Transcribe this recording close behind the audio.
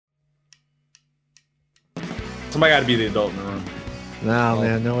Somebody got to be the adult in the room. No,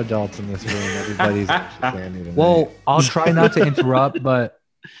 man, no adults in this room. Everybody's anxious tonight. Well, I'll try not to interrupt, but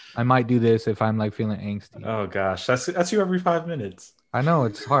I might do this if I'm like feeling angsty. Oh gosh, that's you every 5 minutes. I know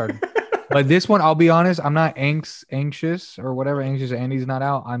it's hard, but this one, I'll be honest, I'm not anxious or whatever. Anxious, Andy's not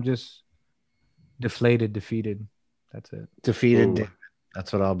out. I'm just defeated. That's it. Defeated.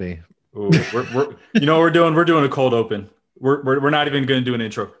 That's what I'll be. Ooh, we're you know what we're doing? We're doing a cold open. We're not even going to do an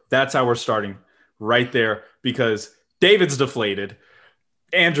intro. That's how we're starting right there because David's deflated.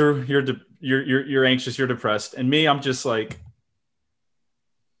 Andrew, you're anxious, you're depressed, and me, I'm just like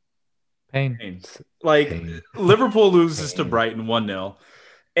pain. Like Pain. Liverpool loses to Brighton 1-0,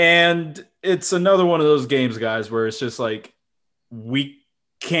 and it's another one of those games, guys, where it's just like we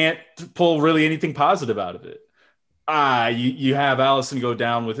can't pull really anything positive out of it. You have Allison go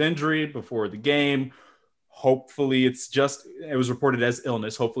down with injury before the game. Hopefully it was reported as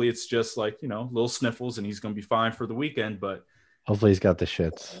illness. Hopefully it's just like, little sniffles and he's going to be fine for the weekend. But Hopefully he's got the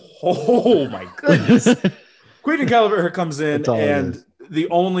shits. oh my goodness. Quentin Calaver comes in and the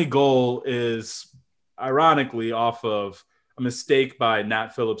only goal is ironically off of a mistake by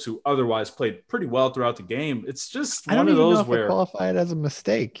Nat Phillips, who otherwise played pretty well throughout the game. It's just one of those where qualify it as a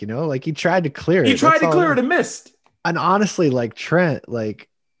mistake, like he tried to clear it. He tried to clear it and missed. And honestly, like Trent, like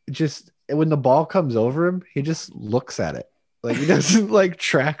just when the ball comes over him, he just looks at it. Like he doesn't like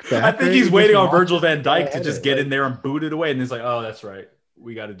track back. I think he's waiting on Virgil van Dijk to just get in there and boot it away. And he's like, oh, that's right.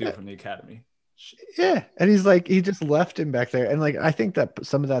 We got to do it from the academy. Yeah. And he's like, he just left him back there. And like, I think that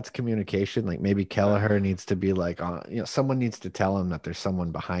some of that's communication. Like maybe Kelleher needs to be like, someone needs to tell him that there's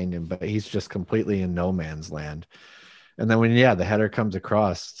someone behind him, but he's just completely in no man's land. And then when, the header comes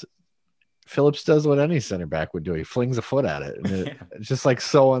across, Phillips does what any center back would do. He flings a foot at it. And it's just like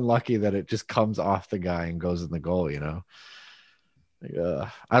so unlucky that it just comes off the guy and goes in the goal, Like,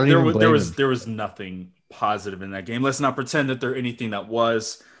 I don't even blame him. There was nothing positive in that game. Let's not pretend that there anything that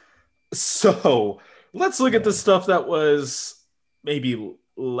was. So let's look at the stuff that was maybe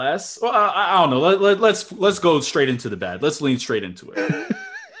less. Well, I don't know. Let's go straight into the bad. Let's lean straight into it.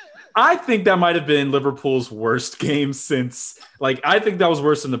 I think that might have been Liverpool's worst game since, I think that was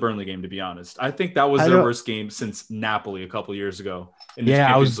worse than the Burnley game, to be honest. I think that was their worst game since Napoli a couple years ago in the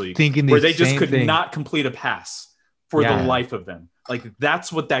Champions League, thinking where they just could not complete a pass for the life of them.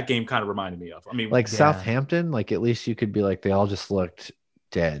 That's what that game kind of reminded me of. I mean, Southampton, at least you could be like, they all just looked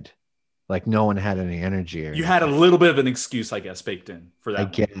dead. Like no one had any energy. You had a little bit of an excuse, I guess, baked in for that. I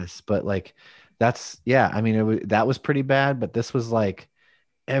guess, but that was pretty bad, but this was like,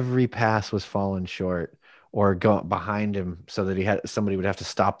 every pass was falling short or go behind him so that somebody would have to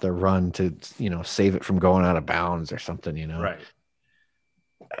stop their run to, save it from going out of bounds or something, Right.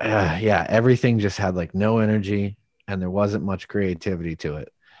 Everything just had no energy and there wasn't much creativity to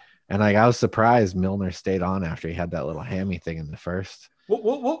it. And I was surprised Milner stayed on after he had that little hammy thing in the first.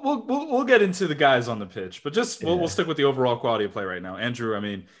 We'll get into the guys on the pitch, but we'll stick with the overall quality of play right now. Andrew, I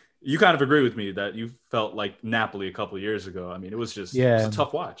mean, you kind of agree with me that you felt like Napoli a couple of years ago. I mean, it was just it was a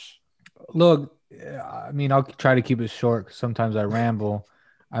tough watch. Look, I mean, I'll try to keep it short because sometimes I ramble.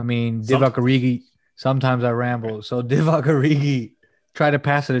 I mean, Divock Origi, sometimes I ramble. So Divock Origi tried to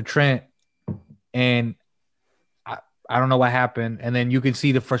pass it to Trent, and I don't know what happened. And then you can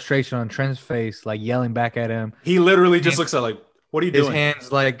see the frustration on Trent's face, yelling back at him. He literally just looks at what are you doing? His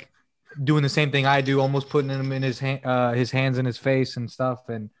hands doing the same thing I do, almost putting him in his hands in his face and stuff.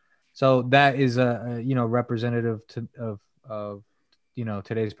 And so that is a representative of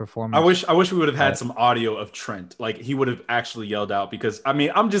today's performance. I wish we would have had some audio of Trent. He would have actually yelled out, because I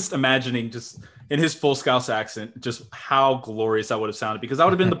mean, I'm just imagining just in his full Scouse accent just how glorious that would have sounded, because that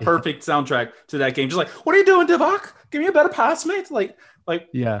would have been the perfect soundtrack to that game. Just what are you doing, Divock? Give me a better pass, mate.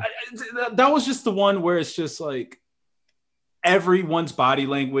 That was just the one where it's just everyone's body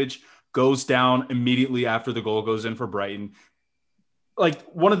language goes down immediately after the goal goes in for Brighton.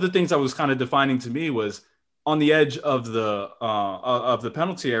 One of the things that was kind of defining to me was on the edge of the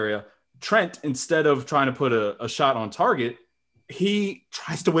penalty area, Trent, instead of trying to put a shot on target, he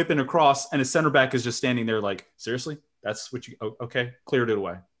tries to whip in across, and his center back is just standing there seriously? That's what okay, cleared it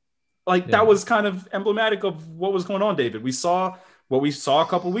away. That was kind of emblematic of what was going on, David. We saw what we saw a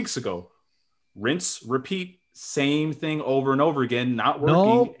couple of weeks ago. Rinse, repeat, same thing over and over again, not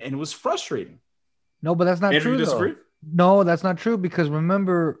working, and it was frustrating. No, but that's not Andrew, true. You disagree? No, that's not true, because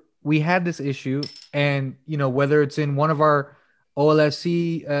remember, we had this issue, and whether it's in one of our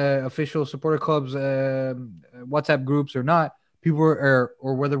OLSC official supporter clubs WhatsApp groups or not, people were,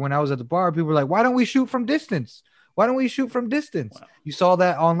 or whether when I was at the bar, people were like, "Why don't we shoot from distance? Why don't we shoot from distance?" Wow. You saw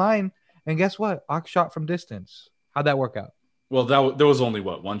that online, and guess what? Ox shot from distance. How'd that work out? Well, there was only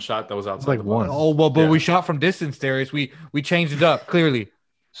one shot that was outside like the one. box. Oh, well, but Yeah. we shot from distance, Darius. We changed it up clearly.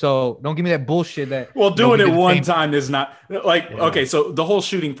 So don't give me that bullshit that. Well, we doing it did the one same- time is not like Yeah. okay. So the whole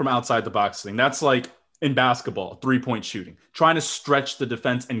shooting from outside the box thing, that's like in basketball, 3-point shooting, trying to stretch the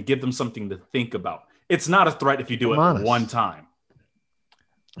defense and give them something to think about. It's not a threat if you do I'm it honest. one time.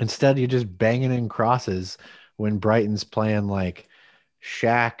 Instead, you're just banging in crosses when Brighton's playing like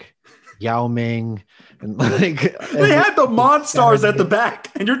Shaq, Yao Ming, and like They had the Monstars at the back,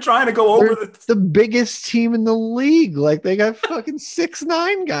 and you're trying to go over the biggest team in the league. Like they got fucking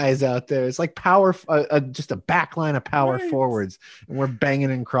 6'9" guys out there. It's like power, just a back line of power Right. forwers, and we're banging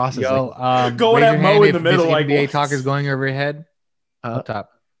in crosses. Yo, Going raise at your Mo hand in if the middle, this like, NBA what? talk is going over your head. Uh, Up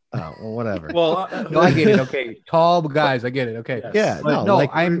top. oh, well, whatever. Well, No, I get it. Okay, tall guys, I get it. Okay, yes. Yeah, but no, no, like,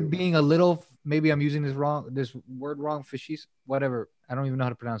 I'm being a little. Maybe I'm using this word wrong. Fishies, whatever. I don't even know how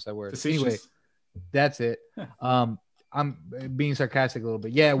to pronounce that word. Facetious. Anyway, that's it. I'm being sarcastic a little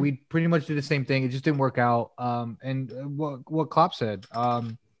bit. Yeah, we pretty much did the same thing. It just didn't work out. And what Klopp said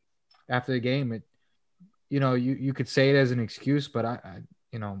after the game, it, you could say it as an excuse, but I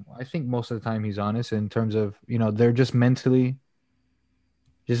think most of the time he's honest in terms of, they're just mentally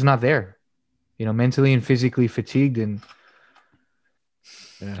just not there, mentally and physically fatigued. And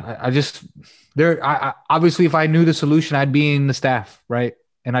yeah. I obviously, if I knew the solution, I'd be in the staff, right?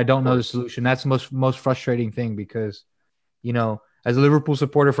 And I don't know the solution. That's the most frustrating thing because, as a Liverpool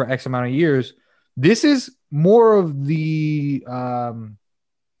supporter for X amount of years, this is more of the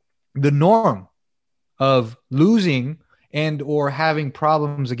norm of losing and or having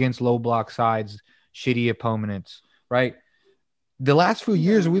problems against low block sides, shitty opponents, right? The last few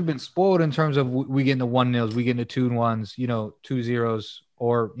years we've been spoiled in terms of we get into 1-0s, we get into 2-1s, 2-0s,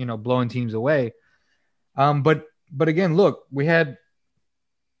 or blowing teams away. But again, look, we had,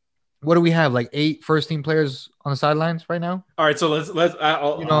 what do we have, like 8 first team players on the sidelines right now? All right, so let's. I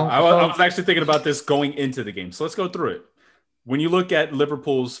was actually thinking about this going into the game, so let's go through it. When you look at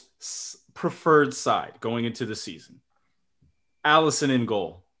Liverpool's preferred side going into the season, Alisson in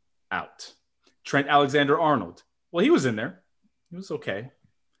goal, out. Trent Alexander-Arnold, well, he was in there. He was okay.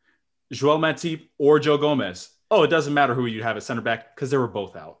 Joel Matip or Joe Gomez. Oh, it doesn't matter who you have at center back because they were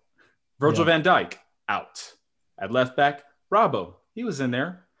both out. Virgil van Dijk, out. At left back, Robbo, he was in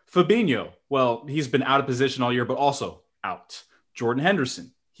there. Fabinho, well, he's been out of position all year, but also out. Jordan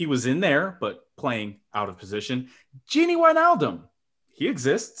Henderson, he was in there, but playing out of position. Gini Wijnaldum, he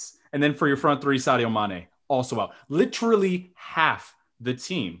exists. And then for your front three, Sadio Mane, also out. Literally half the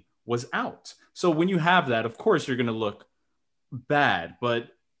team was out. So when you have that, of course, you're going to look bad. But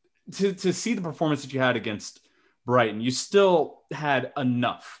to see the performance that you had against Brighton, you still had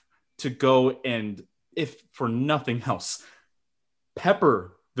enough to go and, if for nothing else,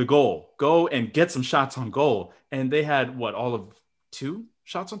 pepper the goal, go and get some shots on goal. And they had all of 2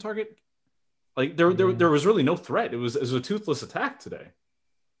 shots on target? Like there was really no threat. It was a toothless attack today.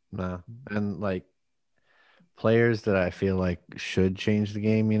 No. And like players that I feel like should change the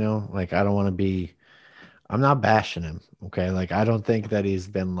game, like I don't want to be, I'm not bashing him. Okay. Like I don't think that he's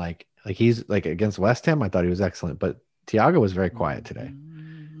been like he's like against West Ham. I thought he was excellent, but Thiago was very quiet today.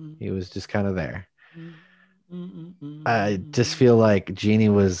 He was just kind of there. I just feel like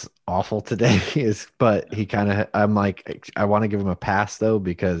Gini was awful today, but he kind of, I'm like, I want to give him a pass though,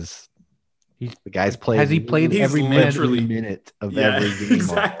 because the guy's played. Has he played every minute of every game?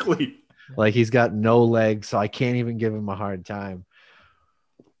 Exactly. Like he's got no legs, so I can't even give him a hard time.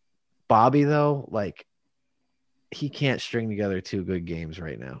 Bobby though, like he can't string together 2 good games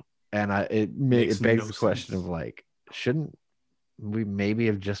right now. And it begs the question of like, shouldn't we maybe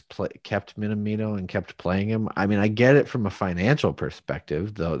have just kept Minamino and kept playing him? I mean, I get it from a financial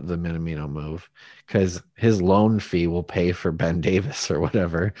perspective, the Minamino move, because his loan fee will pay for Ben Davis or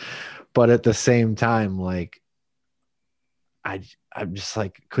whatever. But at the same time, like, I'm just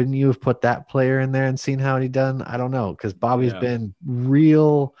like, couldn't you have put that player in there and seen how he done? I don't know, because Bobby's been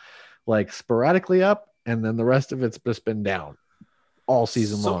real, like, sporadically up, and then the rest of it's just been down all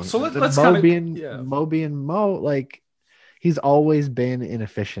season long. So let's Mo kind of being Mo, like, he's always been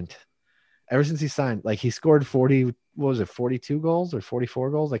inefficient ever since he signed. Like he scored 42 goals or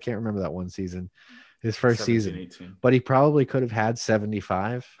 44 goals? I can't remember that one season, his first 17, season. 18. But he probably could have had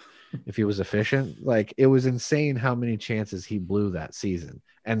 75 if he was efficient. Like it was insane how many chances he blew that season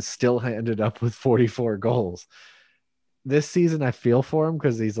and still ended up with 44 goals. This season, I feel for him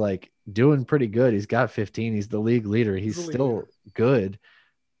because he's like doing pretty good. He's got 15. He's the league leader. He's still good,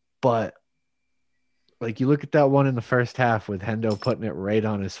 but like you look at that one in the first half with Hendo putting it right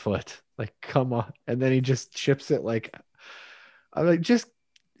on his foot. Like, come on. And then he just chips it like, I'm like, just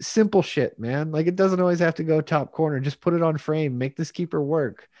simple shit, man. Like it doesn't always have to go top corner. Just put it on frame. Make this keeper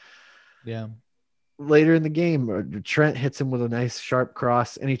work. Yeah. Later in the game, Trent hits him with a nice sharp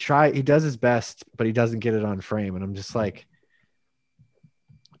cross, and he does his best, but he doesn't get it on frame. And I'm just like,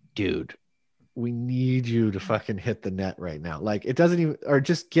 dude, we need you to fucking hit the net right now. Like it doesn't even, or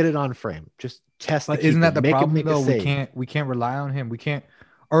just get it on frame. Just test. But isn't that the problem though? We can't rely on him. We can't.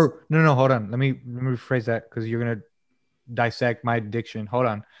 Or no, hold on. Let me rephrase that because you're gonna dissect my diction. Hold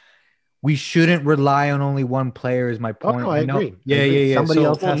on. We shouldn't rely on only one player. Is my point? Oh, no, I agree. Yeah. Somebody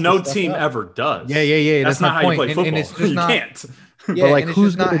else. Well, no team ever does. Yeah. That's not how you play football. And it's just not. You can't. Yeah, but like, and it's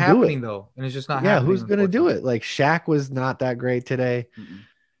who's just not gonna do happening it? though? And it's just not Yeah, happening. who's gonna do it? Like Shaq was not that great today.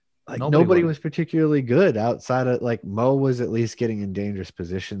 Like nobody was particularly good outside of like Mo was at least getting in dangerous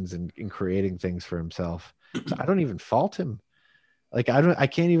positions and creating things for himself. So I don't even fault him. Like I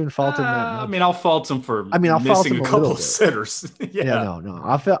can't even fault him that much. I mean, I'll fault him for I'll fault missing him a couple little of bit. sitters. No.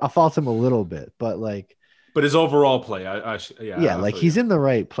 I'll fault him a little bit, but like. But his overall play, like he's in the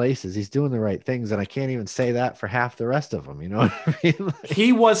right places. He's doing the right things, and I can't even say that for half the rest of them. You know what I mean? Like,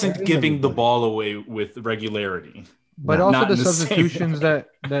 he wasn't giving the ball away with regularity. But also the substitutions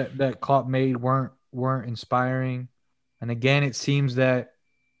that Klopp made weren't inspiring. And again, it seems that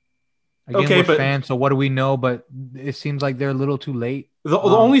we're fans, so what do we know? But it seems like they're a little too late. The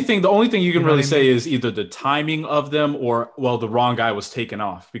only thing you can really say is either the timing of them or the wrong guy was taken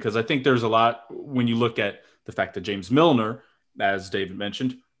off, because I think there's a lot when you look at the fact that James Milner, as David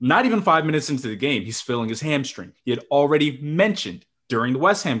mentioned, not even 5 minutes into the game, he's feeling his hamstring. He had already mentioned during the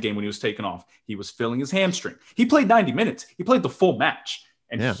West Ham game when he was taken off, he was feeling his hamstring. He played 90 minutes. He played the full match,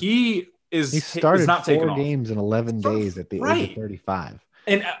 and he started not 4 games in 11 days at the age of 35.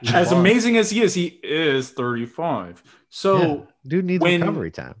 And as amazing as he is 35. So dude needs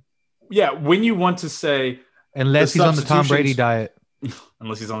recovery time. Yeah, when you want to say unless he's on the Tom Brady diet.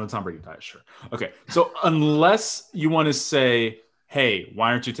 Unless he's on the Tom Brady diet, sure. Okay. So unless you want to say, hey,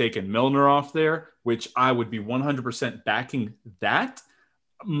 why aren't you taking Milner off there? Which I would be 100% backing that.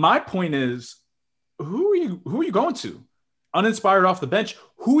 My point is, who are you going to? Uninspired off the bench.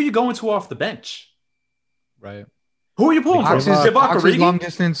 Who are you going to off the bench? Right. Who are you pulling from? Ox's long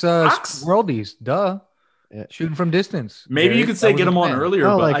distance worldies. Duh. Yeah. Shooting from distance. Maybe you could say get him on earlier,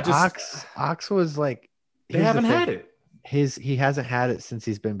 but like I just Ox was like they haven't had it. He hasn't had it since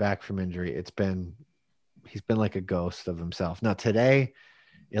he's been back from injury. He's been like a ghost of himself. Now today,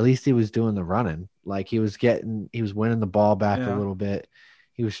 at least he was doing the running. Like he was winning the ball back a little bit.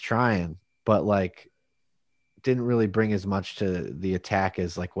 He was trying, but like didn't really bring as much to the attack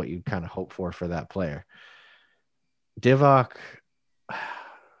as like what you'd kind of hope for that player. Divock,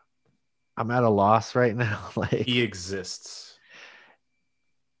 I'm at a loss right now. Like he exists.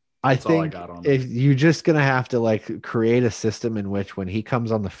 I think if you're just going to have to like create a system in which when he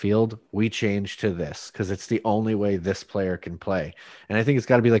comes on the field, we change to this because it's the only way this player can play. And I think it's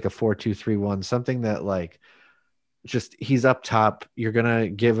got to be like a 4-2-3-1, something that like just he's up top. You're going to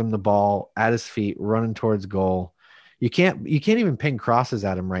give him the ball at his feet, running towards goal. You can't even ping crosses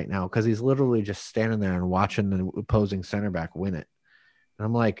at him right now because he's literally just standing there and watching the opposing center back win it. And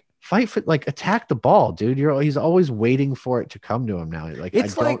I'm like, fight for attack the ball, dude. He's always waiting for it to come to him now. Like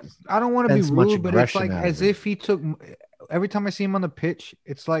it's I don't want to be rude, but it's like as if he took every time I see him on the pitch,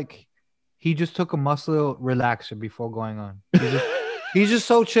 it's like he just took a muscle relaxer before going on. He's just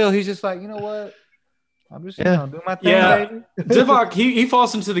so chill. He's just like, you know what? I'm just doing my thing, baby. Divock, he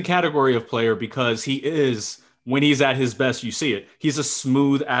falls into the category of player because he is. When he's at his best, you see it. He's a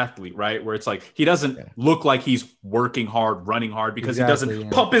smooth athlete, right? Where it's like he doesn't look like he's working hard, running hard because he doesn't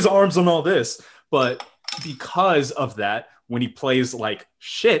pump his arms and all this. But because of that, when he plays like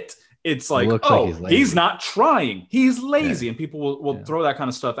shit, it's like, he's not trying. He's lazy. And people will throw that kind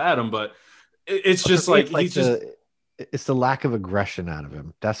of stuff at him. But it's just like he's just... It's the lack of aggression out of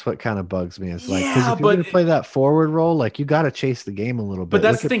him. That's what kind of bugs me. It's like, because if you're going to play that forward role, like you got to chase the game a little bit. But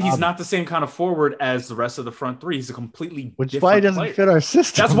that's the thing. He's not the same kind of forward as the rest of the front three. He's a completely which is why he doesn't fit our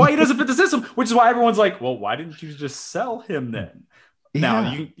system. That's why he doesn't fit the system, which is why everyone's like, well, why didn't you just sell him then?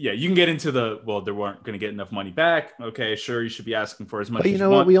 Now, you can get into they weren't going to get enough money back. Okay, sure, you should be asking for as much as you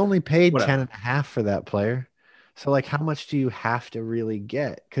want. What? We only paid 10.5 for that player. So, like, how much do you have to really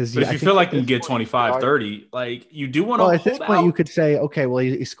get? Because if you feel like you can get 25, 30, like, you do want to hold at this point, you could say, okay, well,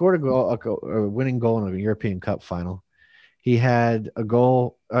 he scored a winning goal in a European Cup final. He had a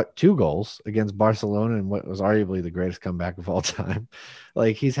goal, 2 goals against Barcelona in what was arguably the greatest comeback of all time.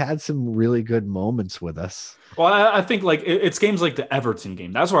 Like, he's had some really good moments with us. Well, I think, like, it's games like the Everton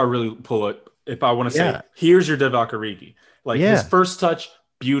game. That's where I really pull it. If I want to say, here's your Divock Origi. Like, his first touch,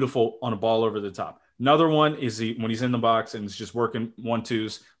 beautiful on a ball over the top. Another one is when he's in the box and he's just working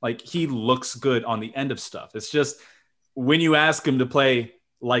 1-2s. Like, he looks good on the end of stuff. It's just when you ask him to play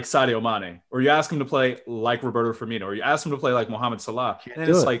like Sadio Mane, or you ask him to play like Roberto Firmino, or you ask him to play like Mohamed Salah, and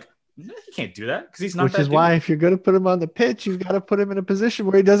it's like, he can't do that because he's not. Which is why if you're going to put him on the pitch, you've got to put him in a position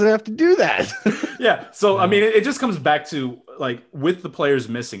where he doesn't have to do that. Yeah. So, I mean, it just comes back to, like, with the players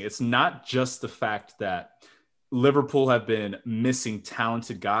missing, it's not just the fact that Liverpool have been missing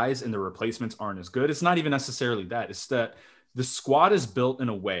talented guys and the replacements aren't as good. It's not even necessarily that. It's that the squad is built in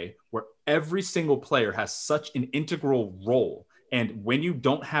a way where every single player has such an integral role. And when you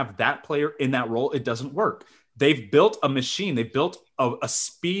don't have that player in that role, it doesn't work. They've built a machine. They built a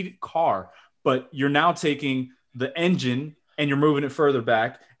speed car, but you're now taking the engine and you're moving it further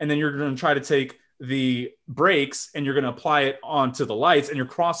back. And then you're going to try to take the brakes and you're going to apply it onto the lights, and you're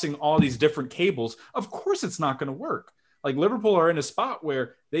crossing all these different cables. Of course, it's not going to work. Like, Liverpool are in a spot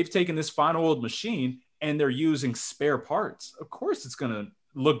where they've taken this fine oiled machine and they're using spare parts. Of course, it's going to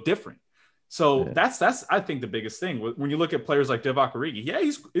look different. So that's I think the biggest thing when you look at players like Divock Origi. Yeah,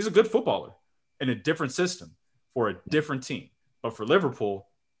 he's a good footballer in a different system for a different team. But for Liverpool,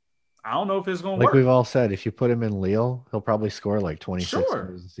 I don't know if it's going to work. Like we've all said, if you put him in Lille, he'll probably score like 26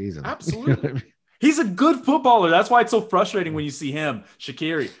 goals a season. Absolutely. You know what I mean? He's a good footballer. That's why it's so frustrating when you see him,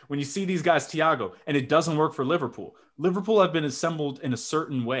 Shaqiri, when you see these guys, Thiago, and it doesn't work for Liverpool. Liverpool have been assembled in a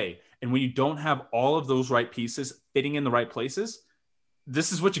certain way. And when you don't have all of those right pieces fitting in the right places,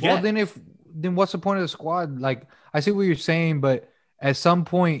 this is what you get. Well, then what's the point of the squad? Like, I see what you're saying, but at some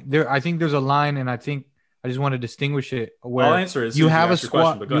point I think there's a line, and I think I just want to distinguish it where I'll answer it. You have a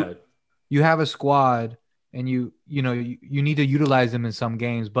squad, but go ahead. You have a squad, and you need to utilize them in some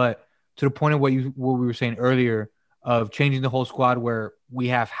games, but to the point of what we were saying earlier of changing the whole squad where we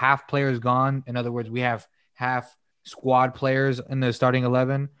have half players gone. In other words, we have half squad players in the starting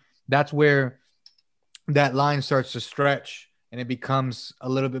 11. That's where that line starts to stretch, and it becomes a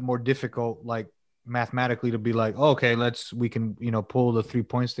little bit more difficult, like mathematically, to be like, oh, okay, we can pull the 3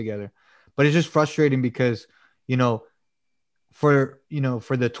 points together. But it's just frustrating because, for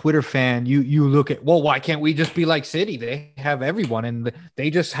the Twitter fan, you look at, well, why can't we just be like City? They have everyone, and they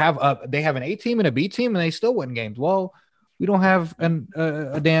just have an A team and a B team, and they still win games. Well, we don't have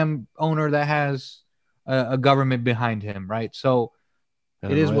a damn owner that has a government behind him, right? So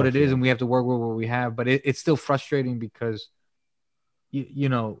it is what it is, and we have to work with what we have. But it's still frustrating because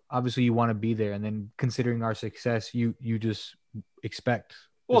obviously you want to be there, and then considering our success, you just expect.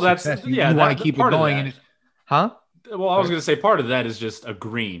 Well, that's success. You want to keep it going, and huh? Well, I was going to say part of that is just a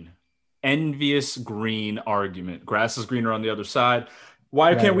envious green argument. Grass is greener on the other side.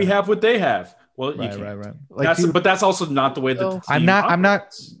 Why can't we have what they have? Well, you can't. Right. Like, but that's also not the way that the team I'm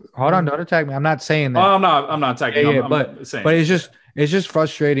not. Hold on, don't attack me. I'm not saying that. Oh, I'm not attacking. Yeah, but it's just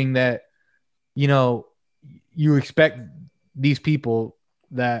frustrating that you expect these people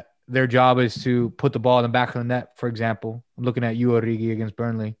that their job is to put the ball in the back of the net. For example, I'm looking at you, Origi, against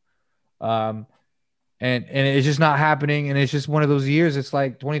Burnley. And it's just not happening. And it's just one of those years. It's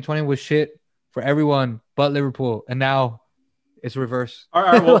like 2020 was shit for everyone but Liverpool. And now it's reverse. All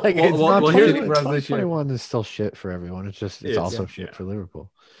right. Well, like, well, here's 2021 is still shit for everyone. It's also shit for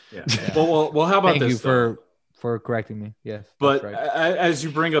Liverpool. Yeah. Well, how about Thank this? you for correcting me. Yes. But as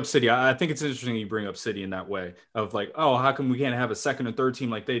you bring up City, I think it's interesting you bring up City in that way of like, oh, how come we can't have a second and third team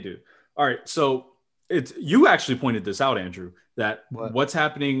like they do? All right. So you actually pointed this out, Andrew, that what's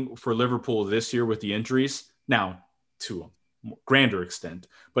happening for Liverpool this year with the injuries, now to a grander extent,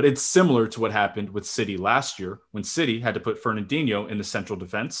 but it's similar to what happened with City last year when City had to put Fernandinho in the central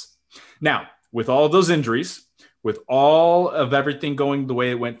defense. Now, with all those injuries, with all of everything going the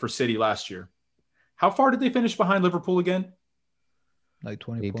way it went for City last year, how far did they finish behind Liverpool again? Like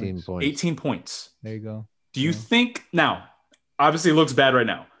 18 points. 18 points. There you go. Do you think now, obviously it looks bad right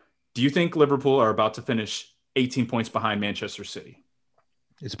now. Do you think Liverpool are about to finish 18 points behind Manchester City?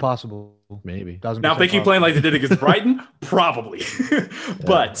 It's possible. Maybe. Now, if they keep playing like they did against Brighton, probably.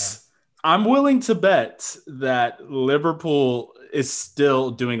 But I'm willing to bet that Liverpool is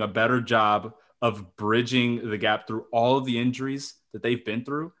still doing a better job of bridging the gap through all of the injuries that they've been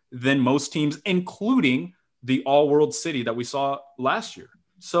through than most teams, including the all-world City that we saw last year.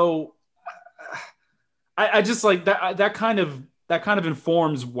 So I just like that kind of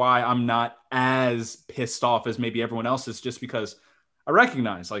informs why I'm not as pissed off as maybe everyone else is, just because I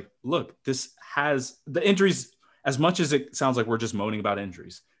recognize, like, look, this has the injuries, as much as it sounds like we're just moaning about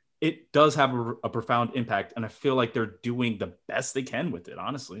injuries, it does have a profound impact. And I feel like they're doing the best they can with it.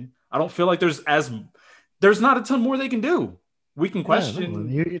 Honestly, I don't feel like there's not a ton more they can do. We can question,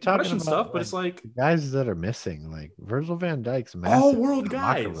 you're talking about stuff, but it's like guys that are missing, like Virgil van Dijk's massive all world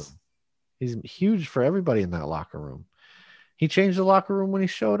guys. He's huge for everybody in that locker room. He changed the locker room when he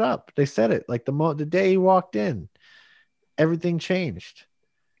showed up. They said it like the day he walked in, everything changed.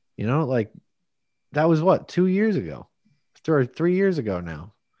 You know, like that was what, 2 years ago, 3 years ago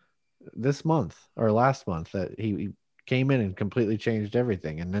now, this month or last month that he came in and completely changed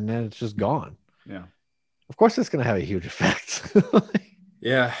everything. And then it's just gone. Yeah. Of course, it's going to have a huge effect.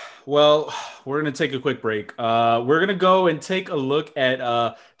 Yeah. Well, we're going to take a quick break. We're going to go and take a look at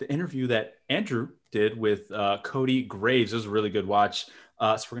the interview that Andrew did with Cody Graves. It was a really good watch.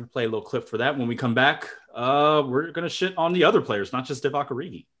 So we're going to play a little clip for that. When we come back, we're going to shit on the other players, not just Divock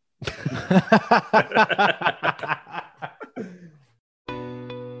Origi.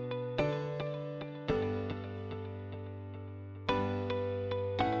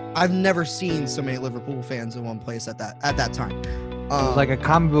 I've never seen so many Liverpool fans in one place at that time. It was like a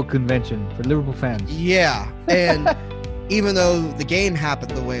comic book convention for Liverpool fans. Yeah, and even though the game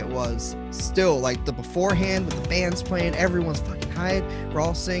happened the way it was, still, like, the beforehand with the bands playing, everyone's fucking hyped. We're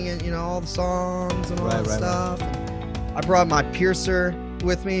all singing, you know, all the songs and all that stuff. And I brought my piercer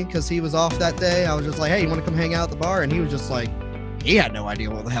with me because he was off that day. I was just like, hey, you want to come hang out at the bar? And he was just like, he had no idea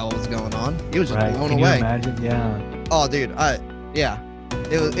what the hell was going on. He was just blown away. You imagine? Yeah. Oh, dude, yeah.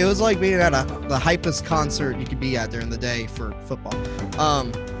 It was like being at the hypest concert you could be at during the day for football.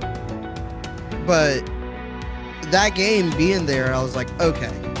 But that game being there, I was like,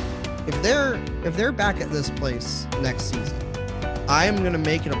 okay, if they're back at this place next season, I am gonna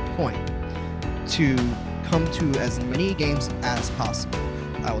make it a point to come to as many games as possible.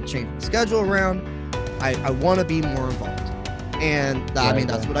 I will change the schedule around. I want to be more involved, and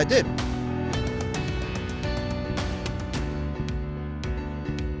that's what I did.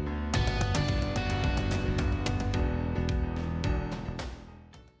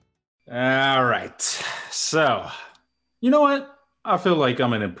 All right. So, you know what? I feel like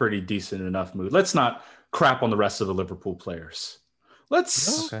I'm in a pretty decent enough mood. Let's not crap on the rest of the Liverpool players.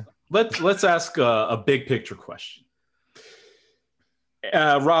 Let's ask a big picture question.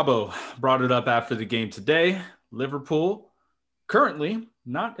 Robbo brought it up after the game today. Liverpool currently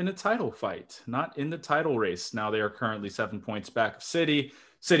not in a title fight, not in the title race. Now they are currently 7 points back of City.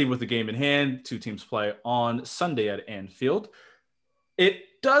 City with the game in hand. Two teams play on Sunday at Anfield. It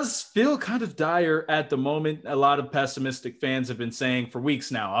does feel kind of dire at the moment. A lot of pessimistic fans have been saying for weeks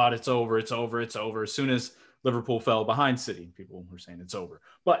now, oh, it's over, it's over, it's over. As soon as Liverpool fell behind City, people were saying it's over.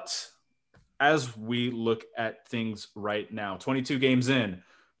 But as we look at things right now, 22 games in,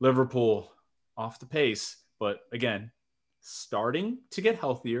 Liverpool off the pace, but again, starting to get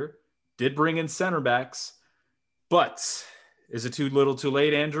healthier, did bring in center backs, but is it too little too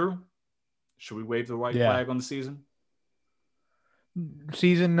late, Andrew? Should we wave the white flag on the season?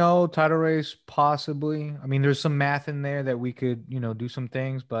 Season, no. Title race, possibly. I mean, there's some math in there that we could, do some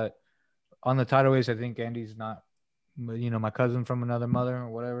things, but on the title race, I think Andy's not, my cousin from another mother or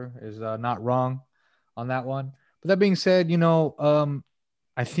whatever is not wrong on that one. But that being said,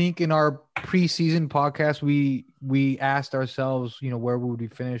 I think in our preseason podcast, we asked ourselves, where would we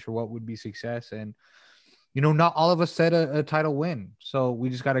finish or what would be success? And, not all of us said a title win. So we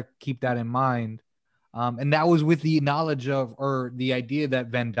just got to keep that in mind. And that was with the knowledge of, or the idea that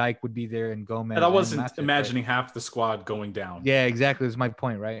Van Dijk would be there and Gomez. And I wasn't imagining half the squad going down. Yeah, exactly. That's my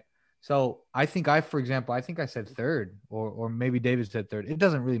point, right? So I think for example, I said third, or maybe David said third. It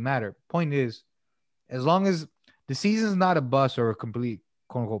doesn't really matter. Point is, as long as the season's not a bust or a complete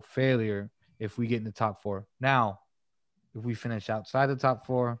quote unquote failure, if we get in the top four. Now, if we finish outside the top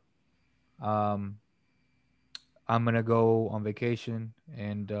four, I'm gonna go on vacation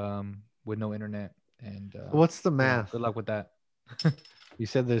and with no internet. And what's the math? Good luck with that. You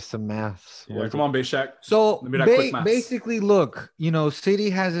said there's some maths. Yeah, come on, Bayshak. So basically, look, City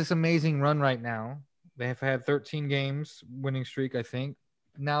has this amazing run right now. They have had 13 games winning streak, I think.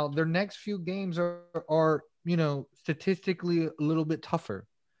 Now their next few games are statistically a little bit tougher.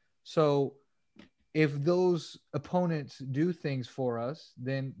 So if those opponents do things for us,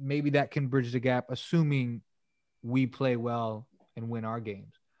 then maybe that can bridge the gap, assuming we play well and win our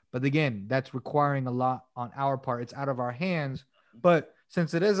games. But again, that's requiring a lot on our part. It's out of our hands. But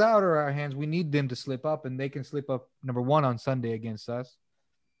since it is out of our hands, we need them to slip up, and they can slip up, number one, on Sunday against us.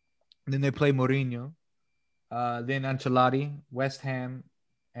 And then they play Mourinho, then Ancelotti, West Ham,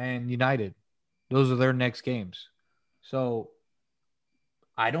 and United. Those are their next games. So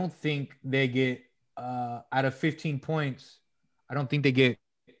I don't think they get, out of 15 points, I don't think they get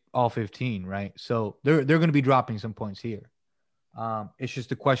all 15, right? So they're going to be dropping some points here. It's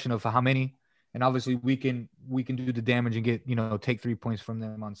just a question of how many, and obviously we can do the damage and get, take 3 points from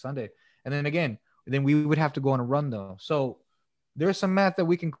them on Sunday. And then again, we would have to go on a run though. So there's some math that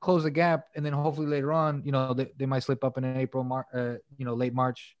we can close the gap, and then hopefully later on, they might slip up in April, late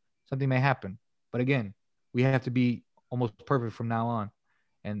March, something may happen. But again, we have to be almost perfect from now on,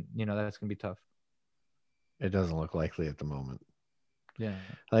 and that's gonna be tough. It doesn't look likely at the moment. Yeah,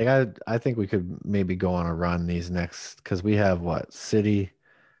 like I think we could maybe go on a run these next, because we have what, City,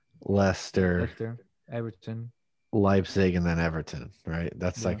 Leicester, Everton, Leipzig, and then Everton, right?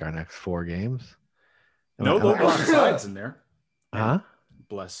 That's Yeah. like our next 4 games. No low block sides in there. Huh?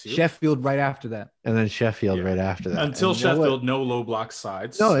 Bless you. Sheffield right after that. And then Sheffield right after that. Until And you know what? Sheffield, no low block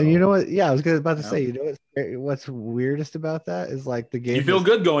sides. No, so, and you know what? Yeah, I was about to Yeah. say, what's weirdest about that is like the game. You feel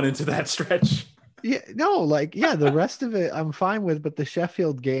good going into that stretch. Yeah, no, the rest of it I'm fine with, but the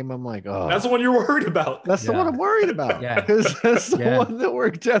Sheffield game, I'm like, oh, That's the one you're worried about. that's the one I'm worried about. Yeah. Because that's the Yeah. one that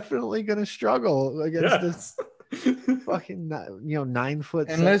we're definitely gonna struggle against this Yes. fucking 9 foot.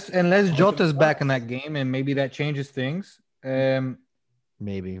 Unless Jota's back in that game, and maybe that changes things.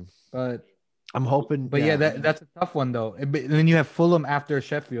 Maybe, But I'm hoping. that's a tough one though. And then you have Fulham after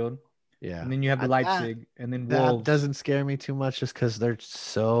Sheffield, yeah. and then you have the Leipzig, and then That Wolves. doesn't scare me too much, just because they're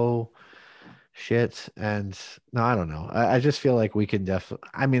so shit. And no, I don't know. I just feel like we can definitely.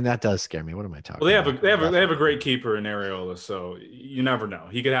 I mean, that does scare me. What am I talking? Well, they have about? they have a great keeper in Areola, so you never know.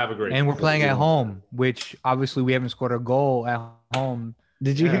 He could have a great. And we're playing at home, which obviously we haven't scored a goal at home.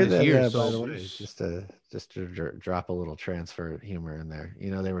 Did you Yeah, hear this that? year, By so- the way, just to drop a little transfer humor in there.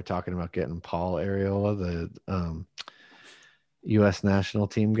 They were talking about getting Paul Areola, the U.S. national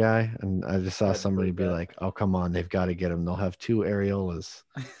team guy, and I just saw I'd somebody heard be that. like, "Oh, come on, they've got to get him. They'll have 2 Areolas."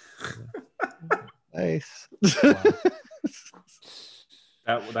 Nice.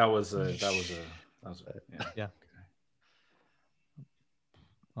 That was a yeah.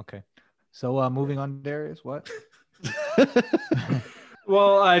 Okay. So moving on, Darius, what?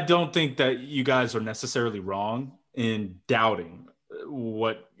 Well, I don't think that you guys are necessarily wrong in doubting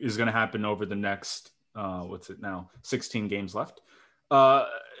what is going to happen over the next what's it now? 16 games left.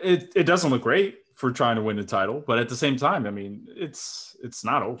 It doesn't look great for trying to win the title, but at the same time, I mean, it's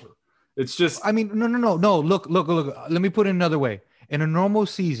not over. It's just I mean, no. Look. Let me put it another way. In a normal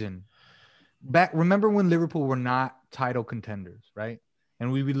season, remember when Liverpool were not title contenders, right?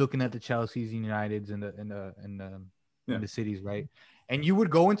 And we'd be looking at the Chelseas and Uniteds and the cities, right? And you would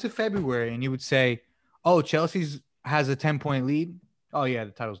go into February and you would say, "Oh, Chelsea's has a 10-point lead. Oh yeah,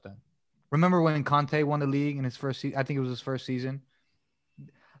 the title's done." Remember when Conte won the league in his first season? I think it was his first season.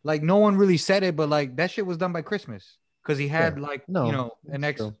 Like no one really said it, but like that shit was done by Christmas because he had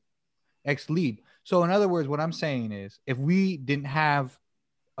an X lead. So in other words, what I'm saying is, if we didn't have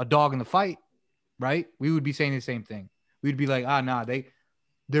a dog in the fight, right, we would be saying the same thing. We'd be like,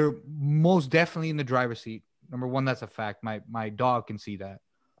 they're most definitely in the driver's seat. Number one, that's a fact. My dog can see that.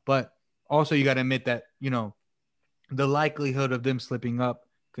 But also you got to admit that, the likelihood of them slipping up,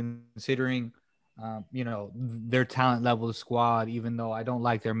 considering, their talent level of squad, even though I don't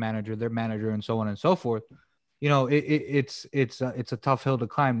like their manager, and so on and so forth, it's a tough hill to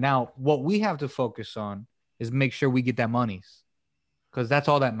climb. Now, what we have to focus on is make sure we get that monies, because that's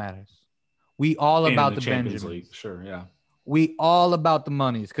all that matters. We all about the Champions Benjamins. League, sure, yeah. We all about the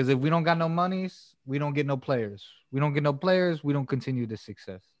monies, because if we don't got no monies, we don't get no players. We don't get no players, we don't continue the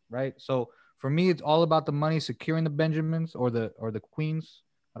success, right? So for me, it's all about the money, securing the Benjamins or the Queens.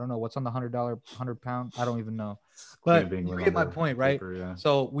 I don't know what's on the £100 I don't even know. But you get my point, right? Paper, yeah.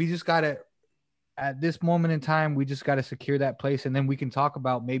 So we just gotta, at this moment in time, we just gotta secure that place, and then we can talk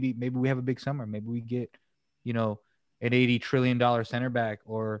about maybe we have a big summer. Maybe we get, an $80 trillion center back,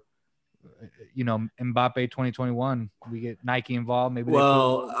 or Mbappe 2021. We get Nike involved. Maybe.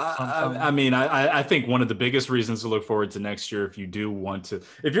 Well, I mean, I think one of the biggest reasons to look forward to next year, if you do want to,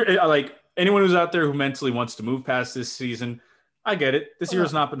 if you're like anyone who's out there who mentally wants to move past this season, I get it. This year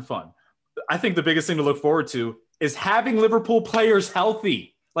has not been fun. I think the biggest thing to look forward to is having Liverpool players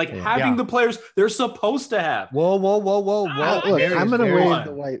healthy, having the players they're supposed to have. Whoa! Look, I'm gonna wave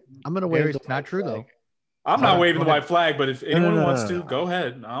the white. I'm gonna wave. It's not true though. I'm not waving the white flag, but if anyone wants to, go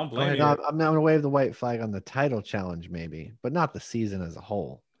ahead. I don't blame you. No, I'm not gonna wave the white flag on the title challenge, maybe, but not the season as a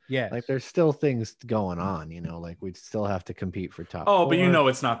whole. Yeah, like there's still things going on, like we'd still have to compete for top. Oh, but four.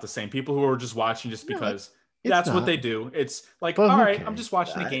 it's not the same. People who are just watching just because that's not. what they do. It's like, But all who right, cares? I'm just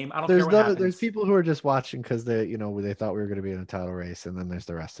watching the game. I don't care what happens. There's people who are just watching because they thought we were going to be in a title race, and then there's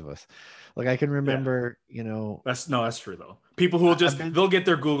the rest of us. Like I can remember, That's true though. People who will they'll get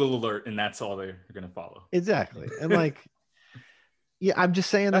their Google alert, and that's all they're going to follow. Exactly, and I'm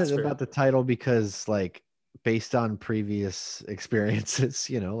just saying that about the title because based on previous experiences,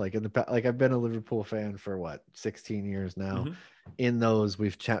 like in the I've been a Liverpool fan for 16 years now. Mm-hmm. In those,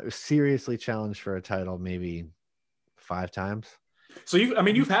 we've seriously challenged for a title maybe 5 times. So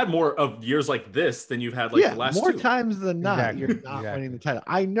you've had more of years like this than you've had like the last more two. times than not. Exactly. You're not winning the title.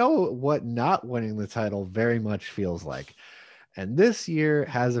 I know what not winning the title very much feels like, and this year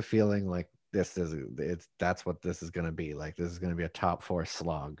has a feeling like that's what this is going to be like. This is going to be a top 4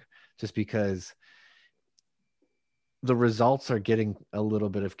 slog, just because the results are getting a little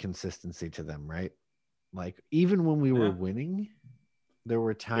bit of consistency to them, right? Like even when we were winning, there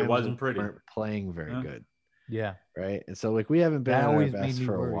were times it wasn't we pretty. weren't playing very good. Yeah. Right. And so like we haven't been That at our always best made me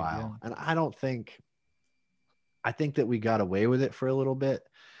for a worried, while. yeah. And I think that we got away with it for a little bit,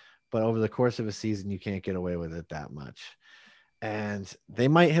 but over the course of a season, you can't get away with it that much. And they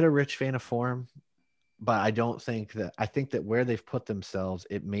might hit a rich vein of form, but I think that where they've put themselves,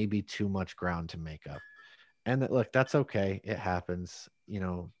 it may be too much ground to make up. And that, look, that's okay. It happens. You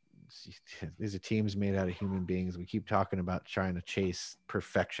know, these are teams made out of human beings. We keep talking about trying to chase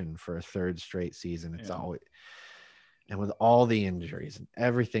perfection for a third straight season. It's always, and with all the injuries and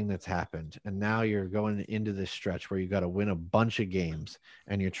everything that's happened, and now you're going into this stretch where you got to win a bunch of games,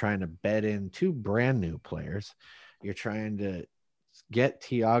 and you're trying to bed in 2 brand new players. You're trying to get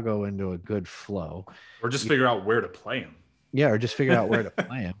Thiago into a good flow, or just figure out where to play him. Yeah, or just figure out where to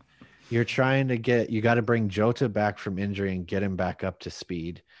play him. You're trying to you got to bring Jota back from injury and get him back up to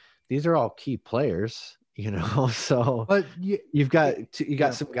speed. These are all key players, you know. So, but you got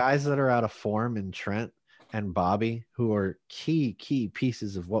some guys that are out of form in Trent and Bobby, who are key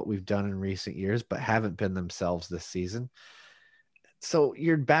pieces of what we've done in recent years, but haven't been themselves this season. So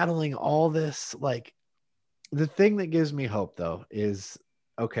you're battling all this. Like, the thing that gives me hope, though, is,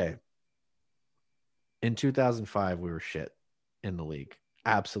 okay, in 2005, we were shit in the league,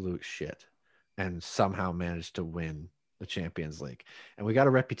 absolute shit, and somehow managed to win the Champions League. And we got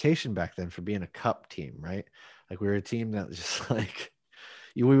a reputation back then for being a cup team, right? Like, we were a team that was just like,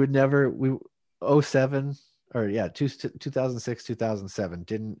 we would never, 07 or 2006,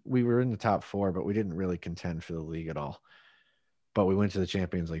 2007 we were in the top 4, but we didn't really contend for the league at all. But we went to the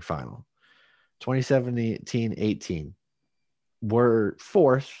Champions League final. 2017-18, we're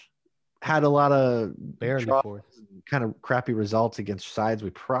 4th, had a lot of barely 4th, kind of crappy results against sides we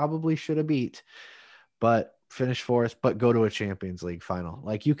probably should have beat, but finish 4th, but go to a Champions League final.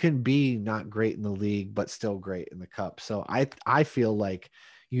 Like, you can be not great in the league, but still great in the cup. So I feel like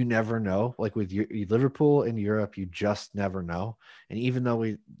you never know. Like with Liverpool in Europe, you just never know. And even though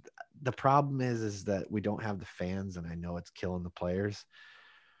the problem is that we don't have the fans, and I know it's killing the players,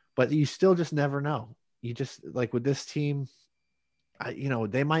 but you still just never know. You just, like with this team,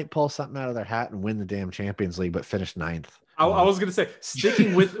 they might pull something out of their hat and win the damn Champions League, but finish 9th. I was going to say,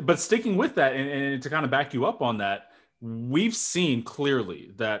 sticking with that, and to kind of back you up on that, we've seen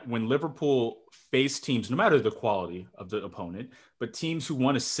clearly that when Liverpool face teams, no matter the quality of the opponent, but teams who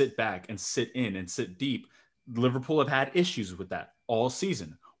want to sit back and sit in and sit deep, Liverpool have had issues with that all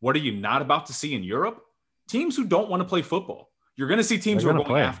season. What are you not about to see in Europe? Teams who don't want to play football. You're going to see teams who are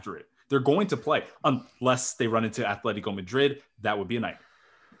going after it. They're going to play, unless they run into Atletico Madrid. That would be a nightmare.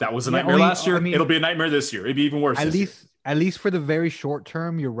 That was a nightmare last year. It'll be a nightmare this year. It'd be even worse. At least for the very short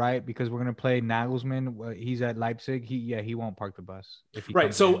term, you're right, because we're going to play Nagelsmann. He's at Leipzig. He won't park the bus. If he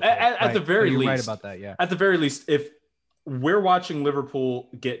right. So at the very least, right about that. Yeah. At the very least, if we're watching Liverpool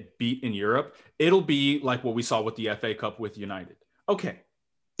get beat in Europe, it'll be like what we saw with the FA Cup with United. Okay,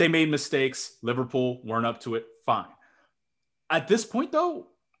 they made mistakes. Liverpool weren't up to it. Fine. At this point, though,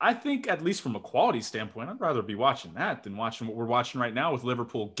 I think, at least from a quality standpoint, I'd rather be watching that than watching what we're watching right now with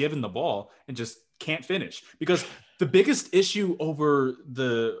Liverpool giving the ball and just can't finish. Because the biggest issue over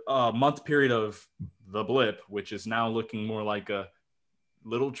the month period of the blip, which is now looking more like a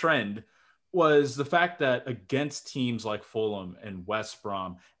little trend, was the fact that against teams like Fulham and West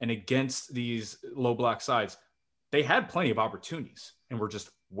Brom and against these low block sides, they had plenty of opportunities and were just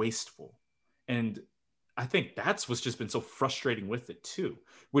wasteful. And I think that's what's just been so frustrating with it too,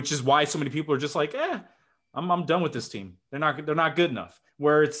 which is why so many people are just like, I'm done with this team. They're not good enough.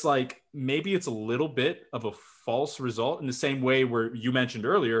 Where it's like, maybe it's a little bit of a false result in the same way where you mentioned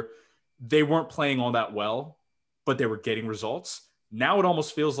earlier, they weren't playing all that well, but they were getting results. Now it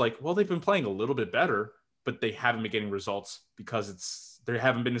almost feels like, well, they've been playing a little bit better, but they haven't been getting results because they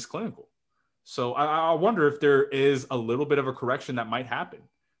haven't been as clinical. So I wonder if there is a little bit of a correction that might happen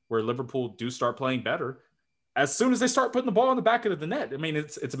where Liverpool do start playing better as soon as they start putting the ball in the back of the net. I mean,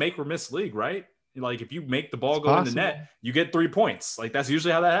 it's a make or miss league, right? Like, if you make the ball go in the net, you get 3 points. Like, that's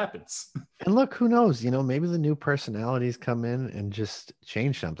usually how that happens. And look, who knows? Maybe the new personalities come in and just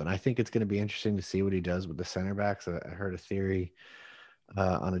change something. I think it's going to be interesting to see what he does with the center backs. I heard a theory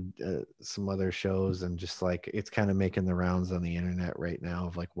on some other shows, and just like, it's kind of making the rounds on the internet right now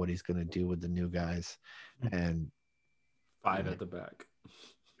of like what he's going to do with the new guys. And 5 at the back.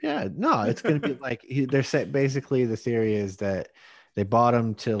 Yeah, no, it's going to be like they're set. Basically, the theory is that they bought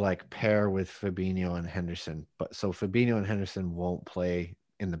him to like pair with Fabinho and Henderson, but so Fabinho and Henderson won't play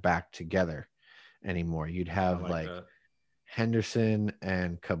in the back together anymore. You'd have like Henderson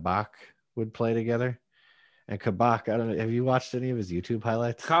and Kabak would play together. And Kabak, I don't know. Have you watched any of his YouTube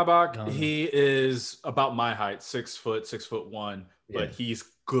highlights? Kabak, No. he is about my height, 6 foot, 6'1", but he's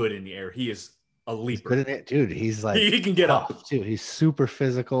good in the air. He is a leaper. He's good in it, dude. He's like he can get up too. He's super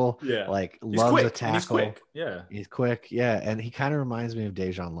physical. Yeah, like he's loves quick, a tackle. and he's quick. Yeah, he's quick. Yeah, and he kind of reminds me of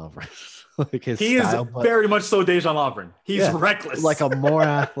Dejan Lovren. Like his he style, is very much so Dejan Lovren. He's reckless, like a more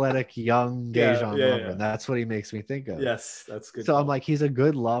athletic young Dejan Lovren. Yeah. That's what he makes me think of. Yes, that's good. So I'm like, he's a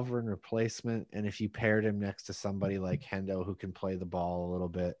good Lovren replacement, and if you paired him next to somebody like Hendo who can play the ball a little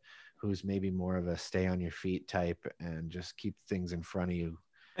bit, who's maybe more of a stay on your feet type and just keep things in front of you.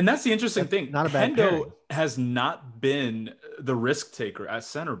 And that's the interesting thing. Not a bad Hendo pairing. has not been the risk taker at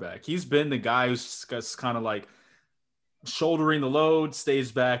center back. He's been the guy who's kind of like shouldering the load, stays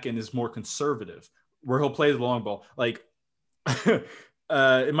back, and is more conservative, where he'll play the long ball. Like,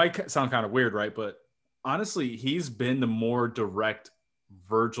 it might sound kind of weird, right? But honestly, he's been the more direct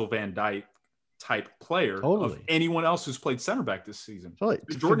Virgil van Dijk type player of anyone else who's played center back this season.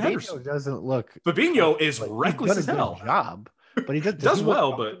 Jordan Henderson doesn't look. Fabinho is reckless as hell. Job. But he does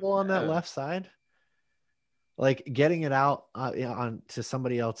well, but on that left side, like getting it out on to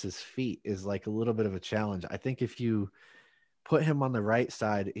somebody else's feet is like a little bit of a challenge. I think if you put him on the right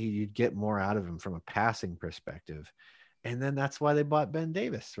side, you'd get more out of him from a passing perspective. And then that's why they bought Ben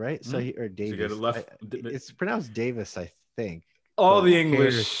Davis, right? So Davis. It's pronounced Davis, I think. All the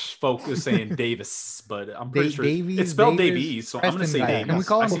English folk is saying Davis, but I'm pretty sure it's spelled Davies, so I'm going to say Davis. Can we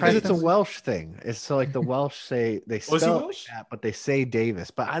call him because it's a Welsh thing. It's so like the Welsh say they spell it like that, but they say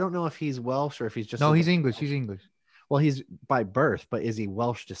Davis. But I don't know if he's Welsh or if he's just no. He's English. He's English. Well, he's by birth, but is he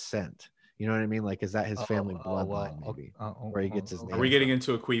Welsh descent? You know what I mean? Like, is that his family bloodline? Maybe where he gets his name. Are we getting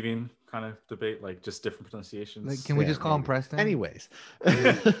into a Queeving kind of debate, like just different pronunciations? Like, can we just call him Preston? Anyways.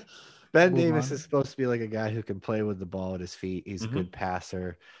 Ben Davis is supposed to be like a guy who can play with the ball at his feet. He's a good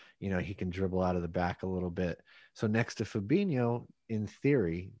passer. You know, he can dribble out of the back a little bit. So next to Fabinho, in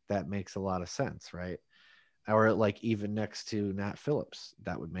theory, that makes a lot of sense, right? Or like even next to Nat Phillips,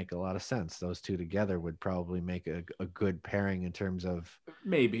 that would make a lot of sense. Those two together would probably make a good pairing in terms of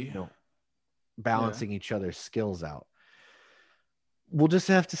maybe balancing each other's skills out. We'll just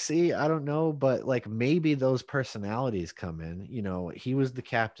have to see. I don't know, but like maybe those personalities come in. You know, he was the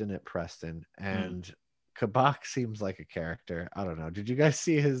captain at Preston, and Kabak seems like a character. I don't know. Did you guys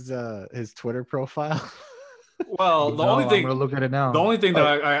see his Twitter profile? Well, the only thing I'm gonna look at it now. The only thing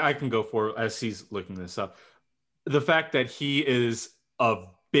that I can go for as he's looking this up, the fact that he is a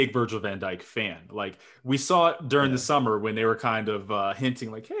big Virgil van Dijk fan. Like we saw it during the summer when they were kind of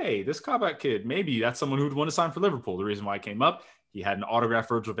hinting like, hey, this Kabak kid, maybe that's someone who'd want to sign for Liverpool. The reason why I came up, he had an autographed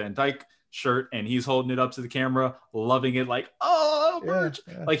Virgil van Dijk shirt and he's holding it up to the camera, loving it like, oh, Virgil.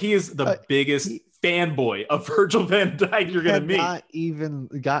 Yeah. Like he is the biggest fanboy of Virgil van Dijk you're going to meet. Not even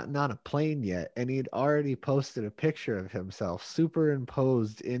gotten on a plane yet, and he'd already posted a picture of himself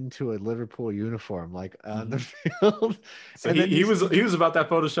superimposed into a Liverpool uniform, like on the field. So and he was about that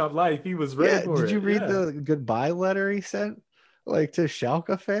Photoshop life. He was ready for it. Did you read the goodbye letter he sent? Like to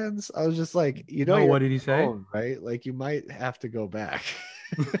Schalke fans, I was just like, what did he say? Right, like you might have to go back.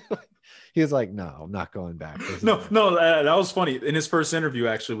 He was like, no, I'm not going back. No, that was funny. In his first interview,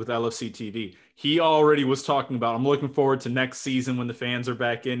 actually, with LFC TV, he already was talking about, I'm looking forward to next season when the fans are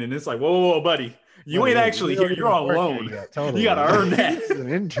back in. And it's like, whoa, buddy. You ain't actually here. You're on loan. Totally. You got to earn that. This is an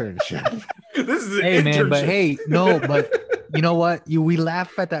internship. This is an internship. Man, but hey, no, but you know what? We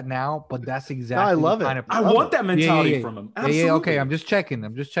laugh at that now, but that's exactly. I love it. I want that mentality from him. Absolutely. Yeah, okay. I'm just checking that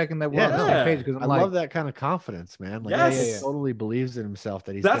we're on the same page because I love that kind of confidence, man. Like, he totally believes in himself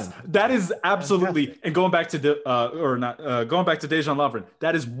that he's. That is absolutely. Fantastic. And going back to going back to Dejan Lovren,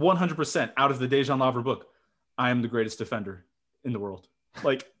 that is 100% out of the Dejan Lovren book. I am the greatest defender in the world.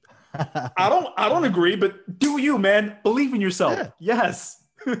 Like. I don't agree, but do you, man? Believe in yourself. Yeah. Yes.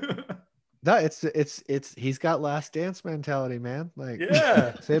 No, it's he's got last dance mentality, man. Like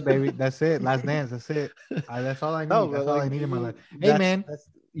that's it, baby. That's it. Last dance. That's it. That's all I need. That's all I need in my life. Hey, man.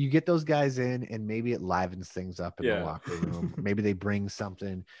 You get those guys in, and maybe it livens things up in the locker room. Maybe they bring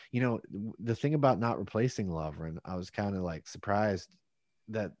something. You know, the thing about not replacing Lovren, I was kind of like surprised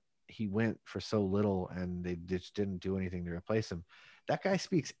that he went for so little, and they just didn't do anything to replace him. That guy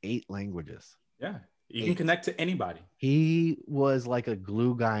speaks 8 languages. Yeah. You can connect to anybody. He was like a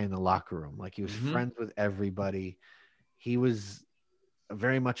glue guy in the locker room. Like he was friends with everybody. He was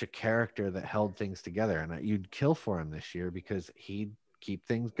very much a character that held things together, and you'd kill for him this year because he'd keep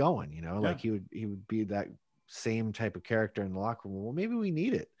things going. Like he would be that same type of character in the locker room. Well, maybe we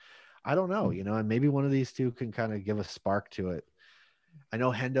need it. I don't know, and maybe one of these two can kind of give a spark to it. I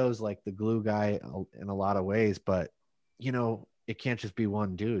know Hendo's like the glue guy in a lot of ways, but it can't just be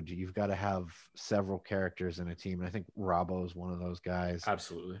one dude. You've got to have several characters in a team. And I think Robbo is one of those guys.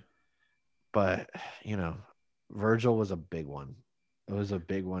 Absolutely. But, Virgil was a big one. It was a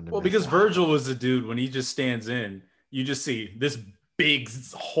big one. Well, because Virgil was the dude, when he just stands in, you just see this big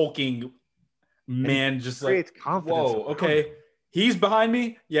hulking man just like, whoa, okay. He's behind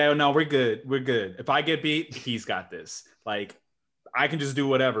me. Yeah, no, we're good. We're good. If I get beat, he's got this. Like, I can just do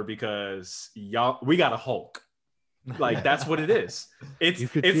whatever because we got a Hulk. Like, that's what it is.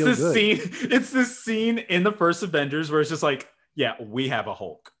 It's this scene in the first Avengers where it's just like, yeah, we have a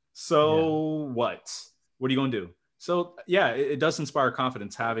Hulk. So what are you going to do? So yeah, it does inspire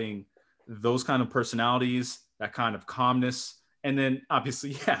confidence having those kind of personalities, that kind of calmness, and then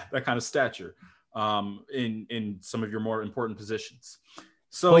obviously, that kind of stature in some of your more important positions.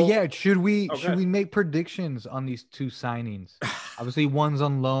 So should we make predictions on these two signings? Obviously, one's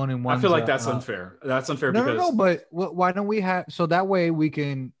on loan and one's. I feel like that's unfair. That's unfair. No. But why don't we have so that way we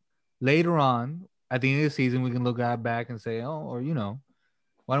can later on at the end of the season we can look back and say,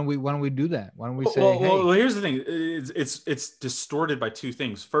 why don't we do that? Why don't we say? Well, here's the thing. It's distorted by two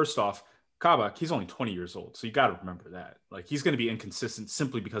things. First off, Kabak, he's only 20 years old, so you got to remember that. Like, he's going to be inconsistent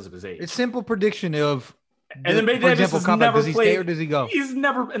simply because of his age. It's simple prediction of. And then Davis has never does he played. Stay or does he go? He's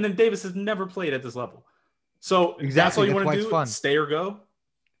never. And then Davis has never played at this level. So exactly, that's all you want to do. Fun. Stay or go.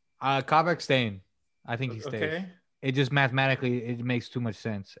 Kabak staying. I think he stays. Okay. It just mathematically it makes too much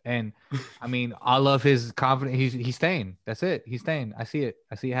sense. And I mean, I love his confidence. He's staying. That's it. He's staying. I see it.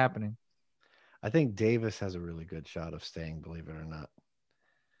 I see it happening. I think Davis has a really good shot of staying, believe it or not.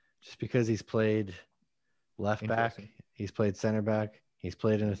 Just because he's played left back, he's played center back, he's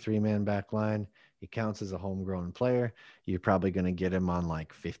played in a 3-man back line. He counts as a homegrown player. You're probably going to get him on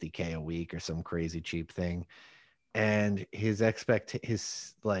like $50K a week or some crazy cheap thing. And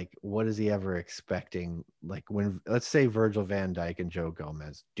what is he ever expecting? Like, when, let's say Virgil van Dijk and Joe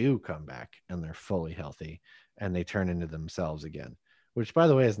Gomez do come back and they're fully healthy and they turn into themselves again, which by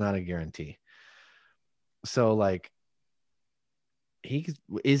the way is not a guarantee. So like,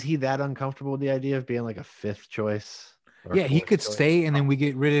 is he that uncomfortable with the idea of being like a 5th choice? Yeah, he could stay and then we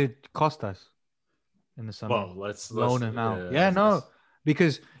get rid of Costas in the summer. Well, let's loan him out.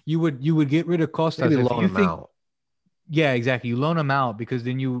 Because you would get rid of Costas. Maybe loan him out. Yeah, exactly. You loan him out because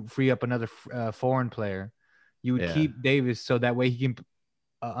then you free up another foreign player. You would keep Davis so that way he can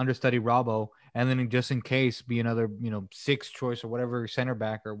understudy Robbo, and then just in case be another 6th choice or whatever center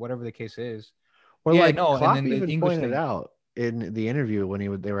back or whatever the case is. Or Klopp and then even pointed out in the interview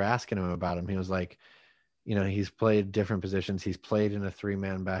when they were asking him about him, he was like, he's played different positions. He's played in a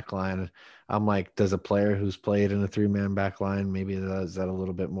 3-man back line. I'm like, does a player who's played in a 3-man back line, maybe is that a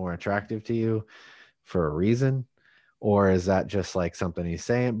little bit more attractive to you for a reason? Or is that just like something he's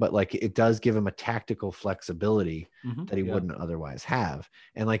saying? But like, it does give him a tactical flexibility that he wouldn't otherwise have.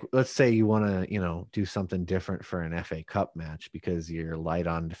 And like, let's say you want to, do something different for an FA Cup match because you're light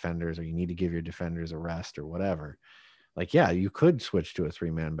on defenders or you need to give your defenders a rest or whatever. Like, yeah, you could switch to a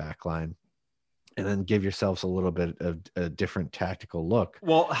 3-man back line and then give yourselves a little bit of a different tactical look.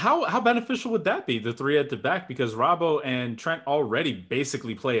 Well, how beneficial would that be, the 3 at the back? Because Robbo and Trent already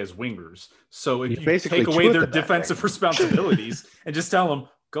basically play as wingers. So if you take away their defensive responsibilities and just tell them,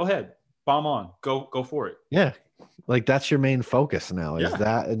 go ahead, bomb on, go for it. Yeah. Like, that's your main focus now is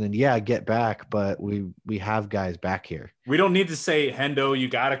that. And then, get back. But we have guys back here. We don't need to say, Hendo, you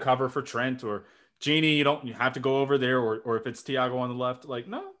got to cover for Trent, or Genie, you have to go over there. Or if it's Thiago on the left, like,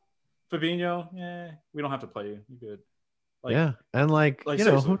 no. Fabinho, we don't have to play you. You're good. Like, and like you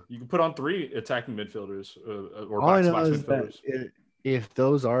can put on 3 attacking midfielders or box midfielders. If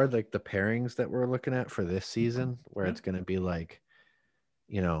those are like the pairings that we're looking at for this season, where it's going to be like,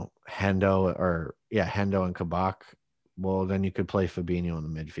 Hendo and Kabak, well, then you could play Fabinho in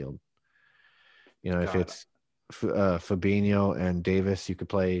the midfield. If it's Fabinho and Davis, you could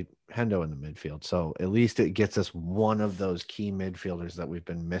play Hendo in the midfield. So at least it gets us one of those key midfielders that we've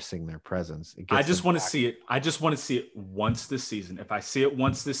been missing their presence. I just want to see it. I just want to see it once this season. If I see it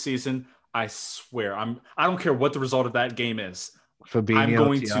once this season, I swear I don't care what the result of that game is. Fabinho, I'm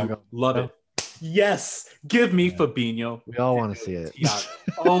going to love it. Yes, give me Fabinho. We all want to see it.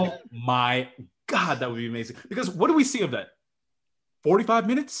 Oh my God, that would be amazing. Because what do we see of that? 45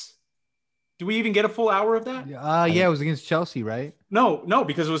 minutes? Do we even get a full hour of that? It was against Chelsea, right? No,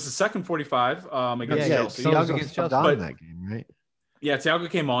 because it was the second 45 against Chelsea. So it was against Chelsea in that game, right? Yeah, Thiago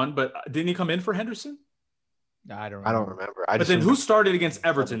came on, but didn't he come in for Henderson? I don't remember. But then who started against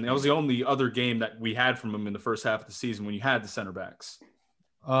Everton? That was the only other game that we had from him in the first half of the season when you had the center backs.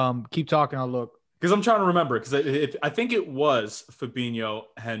 Keep talking. I'll look. Because I'm trying to remember. Because I think it was Fabinho,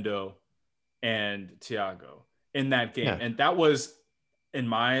 Hendo, and Thiago in that game. Yeah. And that was, in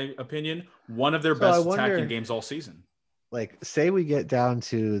my opinion, one of their best attacking games all season. Like, say we get down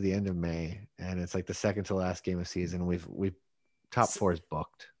to the end of May and it's like the second to last game of season. We've top four is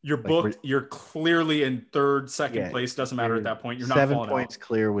booked. You're booked. You're clearly in third, second place. Doesn't matter at that point. You're not 7 falling points out.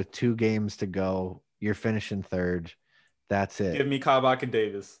 clear with 2 games to go. You're finishing third. That's it. Give me Kabak and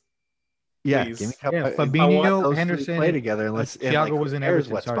Davis. Yeah, Please. give me Fabinho, Henderson, play together, and let's Thiago was in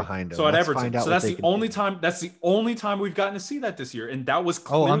Everton. What's behind them. So at Let's Everton. find out So that's the only time. That's the only time we've gotten to see that this year, and that was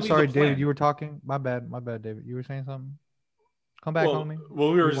clearly I'm sorry, the plan. David. You were talking. My bad, David. You were saying something. Come back, homie.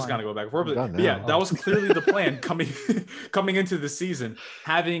 Well, we were just gonna go back and forth, but yeah, that was clearly the plan coming into the season.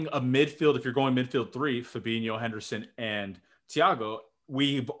 Having a midfield, if you're going midfield 3, Fabinho, Henderson, and Thiago,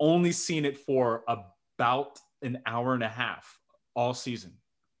 we've only seen it for about an hour and a half all season.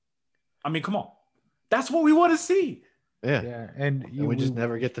 I mean, come on, that's what we want to see. Yeah, and we just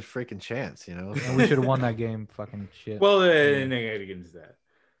never get the freaking chance, you know. And we should have won that game. Fucking shit. Well, they gotta get into that,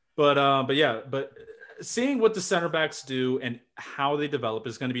 but seeing what the center backs do and how they develop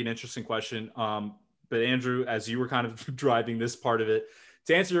is going to be an interesting question. But Andrew, as you were kind of driving this part of it,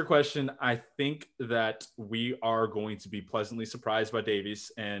 to answer your question, I think that we are going to be pleasantly surprised by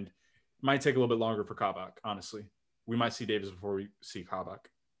Davies, and it might take a little bit longer for Kabak. Honestly, we might see Davies before we see Kabak.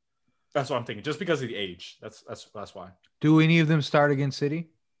 That's what I'm thinking, just because of the age. That's why. Do any of them start against City?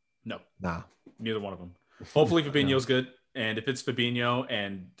 No, nah, neither one of them. Hopefully, Fabinho's good, and if it's Fabinho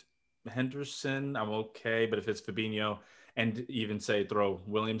and Henderson, I'm okay. But if it's Fabinho and even say throw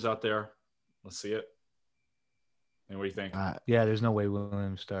Williams out there, let's see it. And what do you think? Yeah, there's no way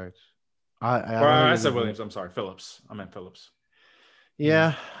Williams starts. I said Williams. I'm sorry, Phillips. I meant Phillips.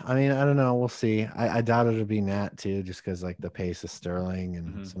 Yeah, I mean, I don't know. We'll see. I doubt it'll be Nat too, just because like the pace of Sterling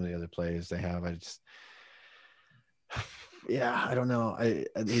and some of the other players they have. I don't know. I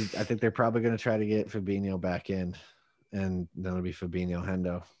think they're probably going to try to get Fabinho back in, and then it'll be Fabinho,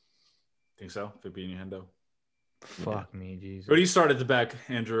 Hendo. Think so? Fabinho, Hendo. Fuck me, Jesus. Who do you start at the back,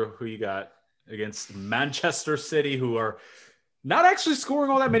 Andrew? Who you got against Manchester City, who are not actually scoring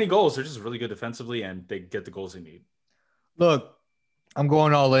all that many goals? They're just really good defensively, and they get the goals they need. Look, I'm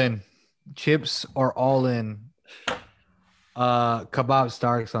going all in. Chips are all in. Kebab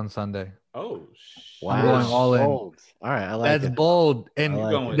Starks on Sunday. Oh, wow. I'm going all in. Bold. All right, I like That's bold. And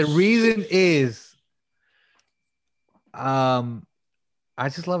the reason is I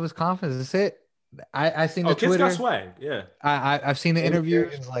just love his confidence. That's it. I seen the Twitter. Kid's got swag. Yeah. I've seen the interview.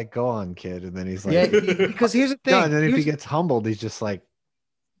 He's like, go on, kid. And then he's like, yeah, because here's the thing. No, and then if he gets humbled, he's just like,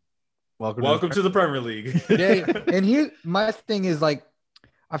 welcome to the Premier League. Yeah. And here, my thing is like,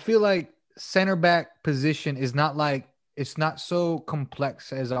 I feel like center back position is not like, it's not so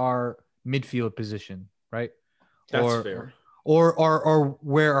complex as our midfield position, right? That's fair. Or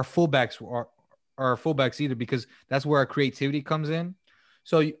where our fullbacks are fullbacks either, because that's where our creativity comes in.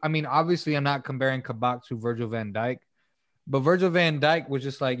 So, I mean, obviously I'm not comparing Kabak to Virgil van Dijk, but Virgil van Dijk was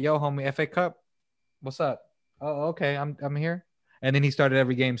just like, yo, homie, FA Cup, what's up? Oh, okay, I'm here. And then he started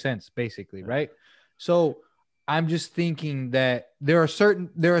every game since, basically, right? So I'm just thinking that there are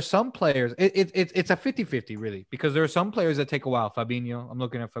some players, it's a 50-50 really, because there are some players that take a while. Fabinho, I'm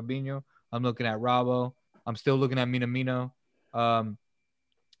looking at Fabinho. I'm looking at Rabo. I'm still looking at Minamino.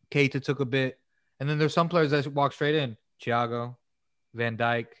 Keita took a bit. And then there's some players that walk straight in. Thiago, Van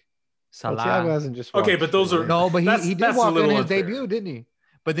Dijk, Salah. Well, Thiago hasn't just okay, but those are no, but he did walk in his unfair. debut, didn't he?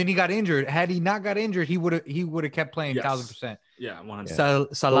 But then he got injured. Had he not got injured, he would have kept playing 1,000%. Yeah,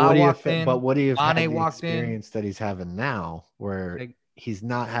 100%. Salah walked in. But what do you have the walked experience that he's having now, where he's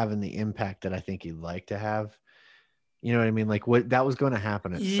not having the impact that I think he'd like to have? You know what I mean? Like what that was going to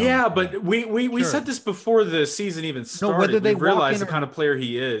happen. But we said this before the season even started. No, whether they we realized the kind of player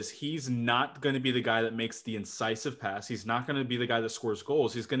he is. He's not going to be the guy that makes the incisive pass. He's not going to be the guy that scores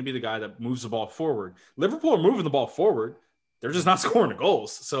goals. He's going to be the guy that moves the ball forward. Liverpool are moving the ball forward. They're just not scoring the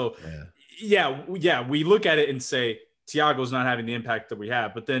goals. So yeah, we look at it and say Thiago's not having the impact that we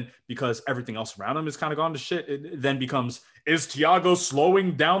have. But then because everything else around him has kind of gone to shit, it then becomes, is Thiago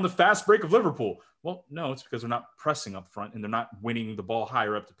slowing down the fast break of Liverpool? Well, no, it's because they're not pressing up front and they're not winning the ball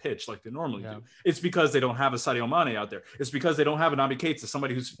higher up the pitch like they normally do. It's because they don't have a Sadio Mane out there. It's because they don't have an Naby Keita,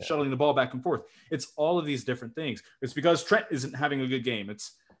 somebody who's shuttling the ball back and forth. It's all of these different things. It's because Trent isn't having a good game.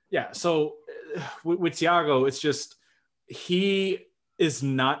 So with Thiago, it's just he is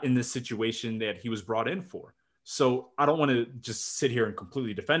not in the situation that he was brought in for. So I don't want to just sit here and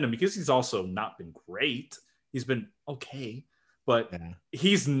completely defend him because he's also not been great. He's been okay, but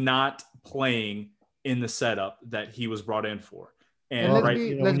he's not playing in the setup that he was brought in for. And let's right,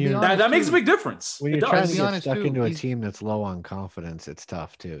 be honest, that makes a big difference. When It you're trying does. to get honest, stuck too, into a he's- team that's low on confidence, it's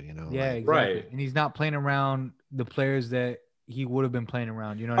tough too. You know. Yeah, like, exactly. Right. And he's not playing around the players that he would have been playing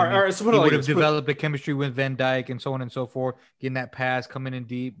around. You know what All I right, mean? all right, so put it He like would have this, put- developed a chemistry with Van Dijk and so on and so forth, getting that pass, coming in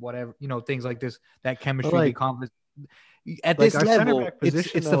deep, whatever, things like this, that chemistry, like- the confidence. At like this our center level, back it's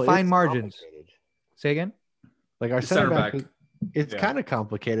position, the though, fine is margins. complicated. Say again? Like our The center center back, back. it's Yeah. kind of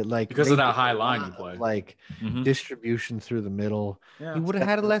complicated. Like Because they of that do high a line lot you play. of, like Mhm. distribution through the middle. Yeah. He would have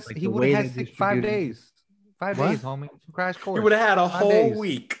had Like he the would way have had they 5 distributed- days. 5 What? days, homie. Crash course. He would have had a 5 whole days.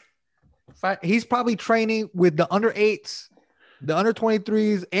 week. He's probably training with the under 8s, the under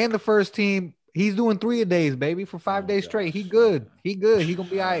 23s, and the first team. He's doing 3 a days, baby, for 5 Oh, days straight. He gosh. good. He good. He gonna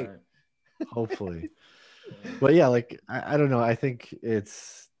be all right. Hopefully. But yeah, like I don't know. I think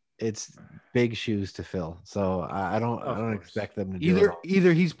it's big shoes to fill. So I don't Of course. expect them to do it all.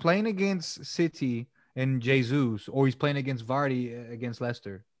 Either he's playing against City and Jesus, or he's playing against Vardy against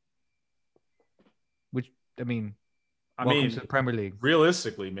Leicester. Which I mean, welcome to the Premier League.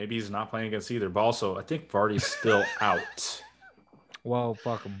 Realistically, maybe he's not playing against either. But also, I think Vardy's still out. Well,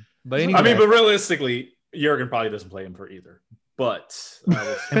 fuck him. But anyway, I mean, but realistically, Jurgen probably doesn't play him for either. But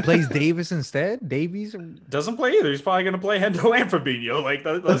and plays Davis instead. Davies. doesn't play either. He's probably going to play Hendo and Fabinho. Like,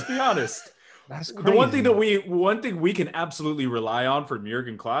 let's be honest. That's crazy. The one thing we can absolutely rely on from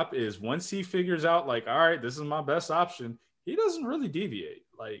Jurgen Klopp is once he figures out, like, all right, this is my best option, he doesn't really deviate.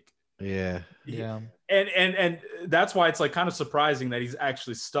 Like, Yeah. Yeah. and that's why it's like kind of surprising that he's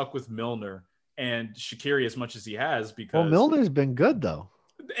actually stuck with Milner and Shaqiri as much as he has, because Well, Milner's been good though.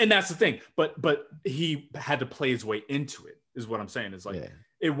 and that's the thing, but he had to play his way into it, is what I'm saying. Is like, Yeah.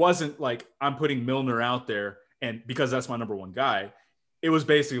 it wasn't like I'm putting Milner out there and because that's my number one guy. It was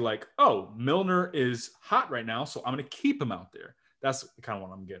basically like, oh, Milner is hot right now, so I'm going to keep him out there. That's kind of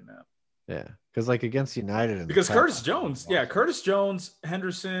what I'm getting at. Yeah, because like against United, in the Because Cup, Curtis Jones, Curtis Jones,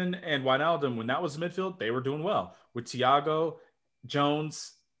 Henderson, and Wijnaldum, when that was midfield, they were doing well. With Thiago,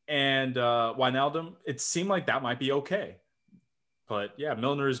 Jones, and Wijnaldum, it seemed like that might be okay. But yeah,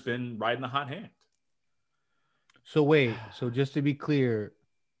 Milner has been riding the hot hand. So wait. So just to be clear,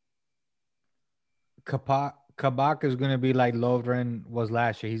 Kabak is gonna be like Lovren was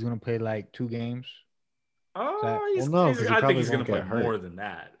last year. He's gonna play like 2 games. Well, no, 'cause he I think probably he's going won't to play get hurt. more than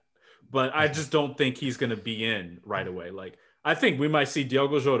that. But I just don't think he's going to be in right away. Like, I think we might see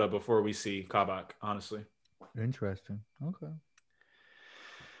Diogo Jota before we see Kabak, honestly. Interesting. Okay.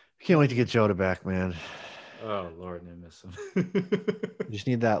 Can't wait to get Jota back, man. Oh, Lord, I miss him. You just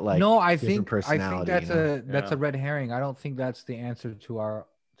need that like No, I different think personality, that's you know? a red herring. I don't think that's the answer to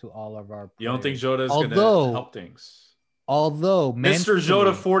all of our. You don't think players. Jota is going to Although- help things? Although Mr. Jota,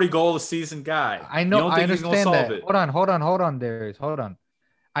 mentally- 40 goal a season guy. I know. You don't I think he's gonna understand solve that. it? Hold on, Darius. Hold on.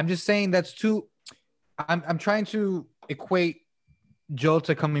 I'm just saying that's too. I'm trying to equate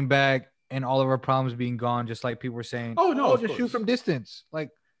Jota coming back and all of our problems being gone, just like people were saying. Oh, no, of just shoot course. from distance. Like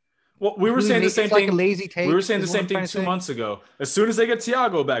Well, we were really saying the make- same it's like thing. a lazy take. We were saying the is what same I'm thing trying to 2 say. months ago. As soon as they get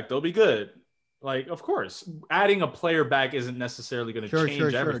Thiago back, they'll be good. Like, of course, adding a player back isn't necessarily going to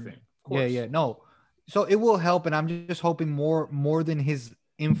change everything. Of Yeah, course. yeah. No. So it will help, and I'm just hoping more than his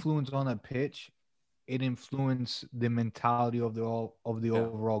influence on the pitch, it influenced the mentality of the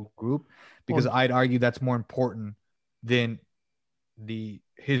overall group, because I'd argue that's more important than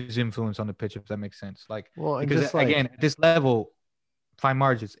his influence on the pitch, if that makes sense. Like, Well, and because just like again, at this level, fine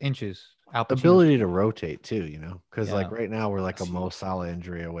margins, inches, Al Pacino. ability to rotate too, you know, because like Yeah. right now we're like a Yes. Mo Salah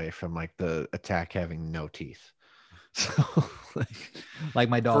injury away from like the attack having no teeth. So like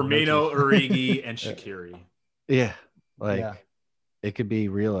my dog. Firmino, Richie. Origi, and Shaqiri. yeah, like Yeah. it could be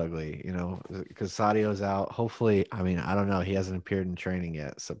real ugly, you know, because Sadio's out. Hopefully, I mean, I don't know, he hasn't appeared in training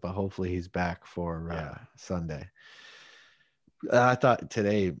yet, so but hopefully he's back for Yeah. Sunday. I thought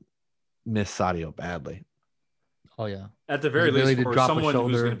today missed Sadio badly. Oh yeah. At the very His ability least, to for drop a someone who's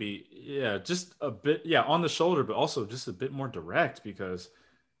shoulder. going to be, just a bit, on the shoulder, but also just a bit more direct. Because,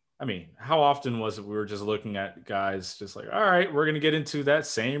 I mean, how often was it we were just looking at guys just like, all right, we're going to get into that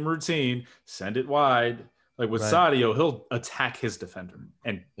same routine, send it wide. Like with Right. Sadio, he'll attack his defender.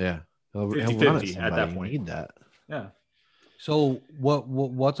 And Yeah, he'll 50-50 run at somebody. that You point. need that. yeah, So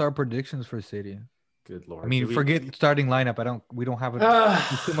what's our predictions for City? good Lord. I mean, Do we- forget starting lineup. We don't have it.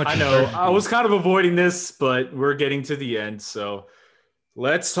 too much I know. uncertainty. I was kind of avoiding this, but we're getting to the end. So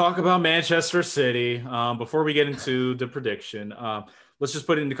let's talk about Manchester City. Before we get into the prediction, let's just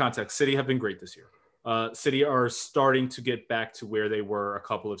put it into context. City have been great this year. City are starting to get back to where they were a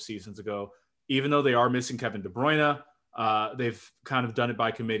couple of seasons ago, even though they are missing Kevin De Bruyne, they've kind of done it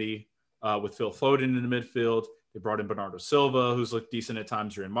by committee with Phil Foden in the midfield. They brought in Bernardo Silva, who's looked decent at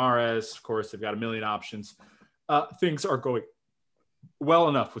times. Riyad Mahrez, of course, they've got a million options. Things are going well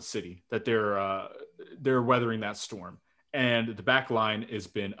enough with City that they're weathering that storm. And the back line has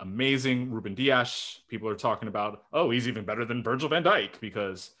been amazing. Ruben Dias, people are talking about, oh, he's even better than Virgil van Dijk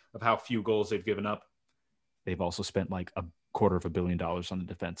because of how few goals they've given up. They've also spent like $250 million on the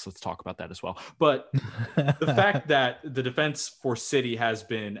defense. Let's talk about that as well. But the fact that the defense for City has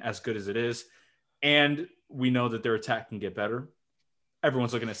been as good as it is, and we know that their attack can get better,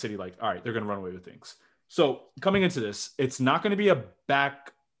 everyone's looking at City like, all right, they're going to run away with things. So coming into this, it's not going to be a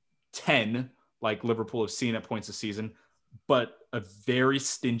back 10 like Liverpool have seen at points this season, but a very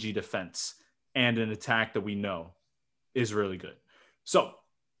stingy defense and an attack that we know is really good. So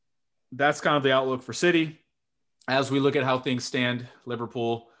that's kind of the outlook for City. As we look at how things stand,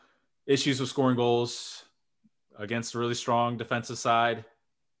 Liverpool, issues with scoring goals against a really strong defensive side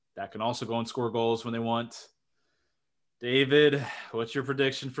that can also go and score goals when they want. David, what's your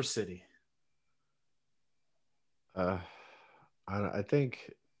prediction for City? I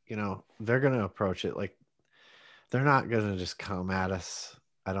think, they're going to approach it like they're not going to just come at us.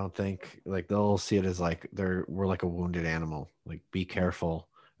 I don't think like they'll see it as like we're like a wounded animal. Like be careful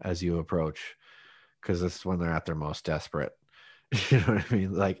as you approach, because it's when they're at their most desperate. You know what I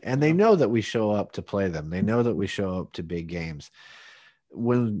mean? Like, and they know that we show up to play them. They know that we show up to big games.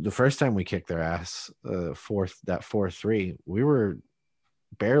 When the first time we kicked their ass, 4-3, we were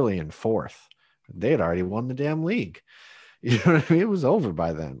barely in fourth. They had already won the damn league. You know what I mean? It was over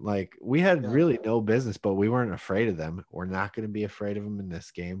by then. Like we had really no business, but we weren't afraid of them. We're not going to be afraid of them in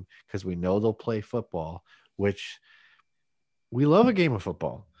this game because we know they'll play football, which we love a game of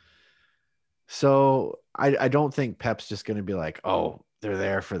football. So I don't think Pep's just going to be like, oh, they're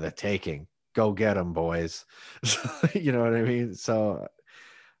there for the taking. Go get them, boys. You know what I mean? So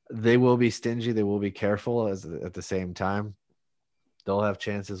they will be stingy. They will be careful at the same time. They'll have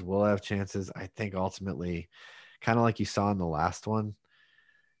chances. We'll have chances. I think ultimately, kind of like you saw in the last one,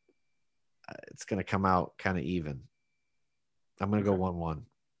 it's going to come out kind of even. I'm going to go 1-1.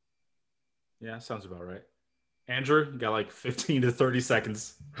 Yeah, sounds about right. Andrew, you got like 15 to 30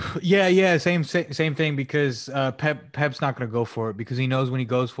 seconds. Yeah. Same thing because Pep's not going to go for it because he knows when he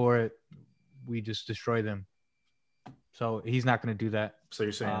goes for it, we just destroy them. So he's not going to do that. So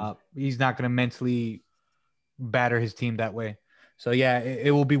you're saying he's not going to mentally batter his team that way. So yeah,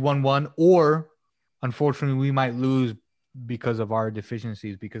 it will be 1-1, or unfortunately we might lose because of our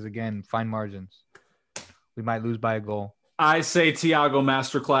deficiencies. Because again, fine margins, we might lose by a goal. I say Thiago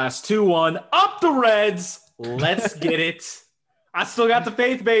masterclass 2-1 up the Reds. Let's get it. I still got the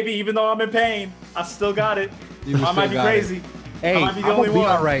faith, baby. Even though I'm in pain, I still got it. I might be crazy. Hey, I might be the only one.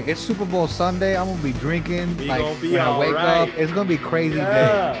 All right. It's Super Bowl Sunday. I'm gonna be drinking. We like gonna be when I all wake right. up, it's gonna be a crazy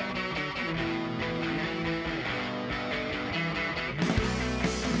day.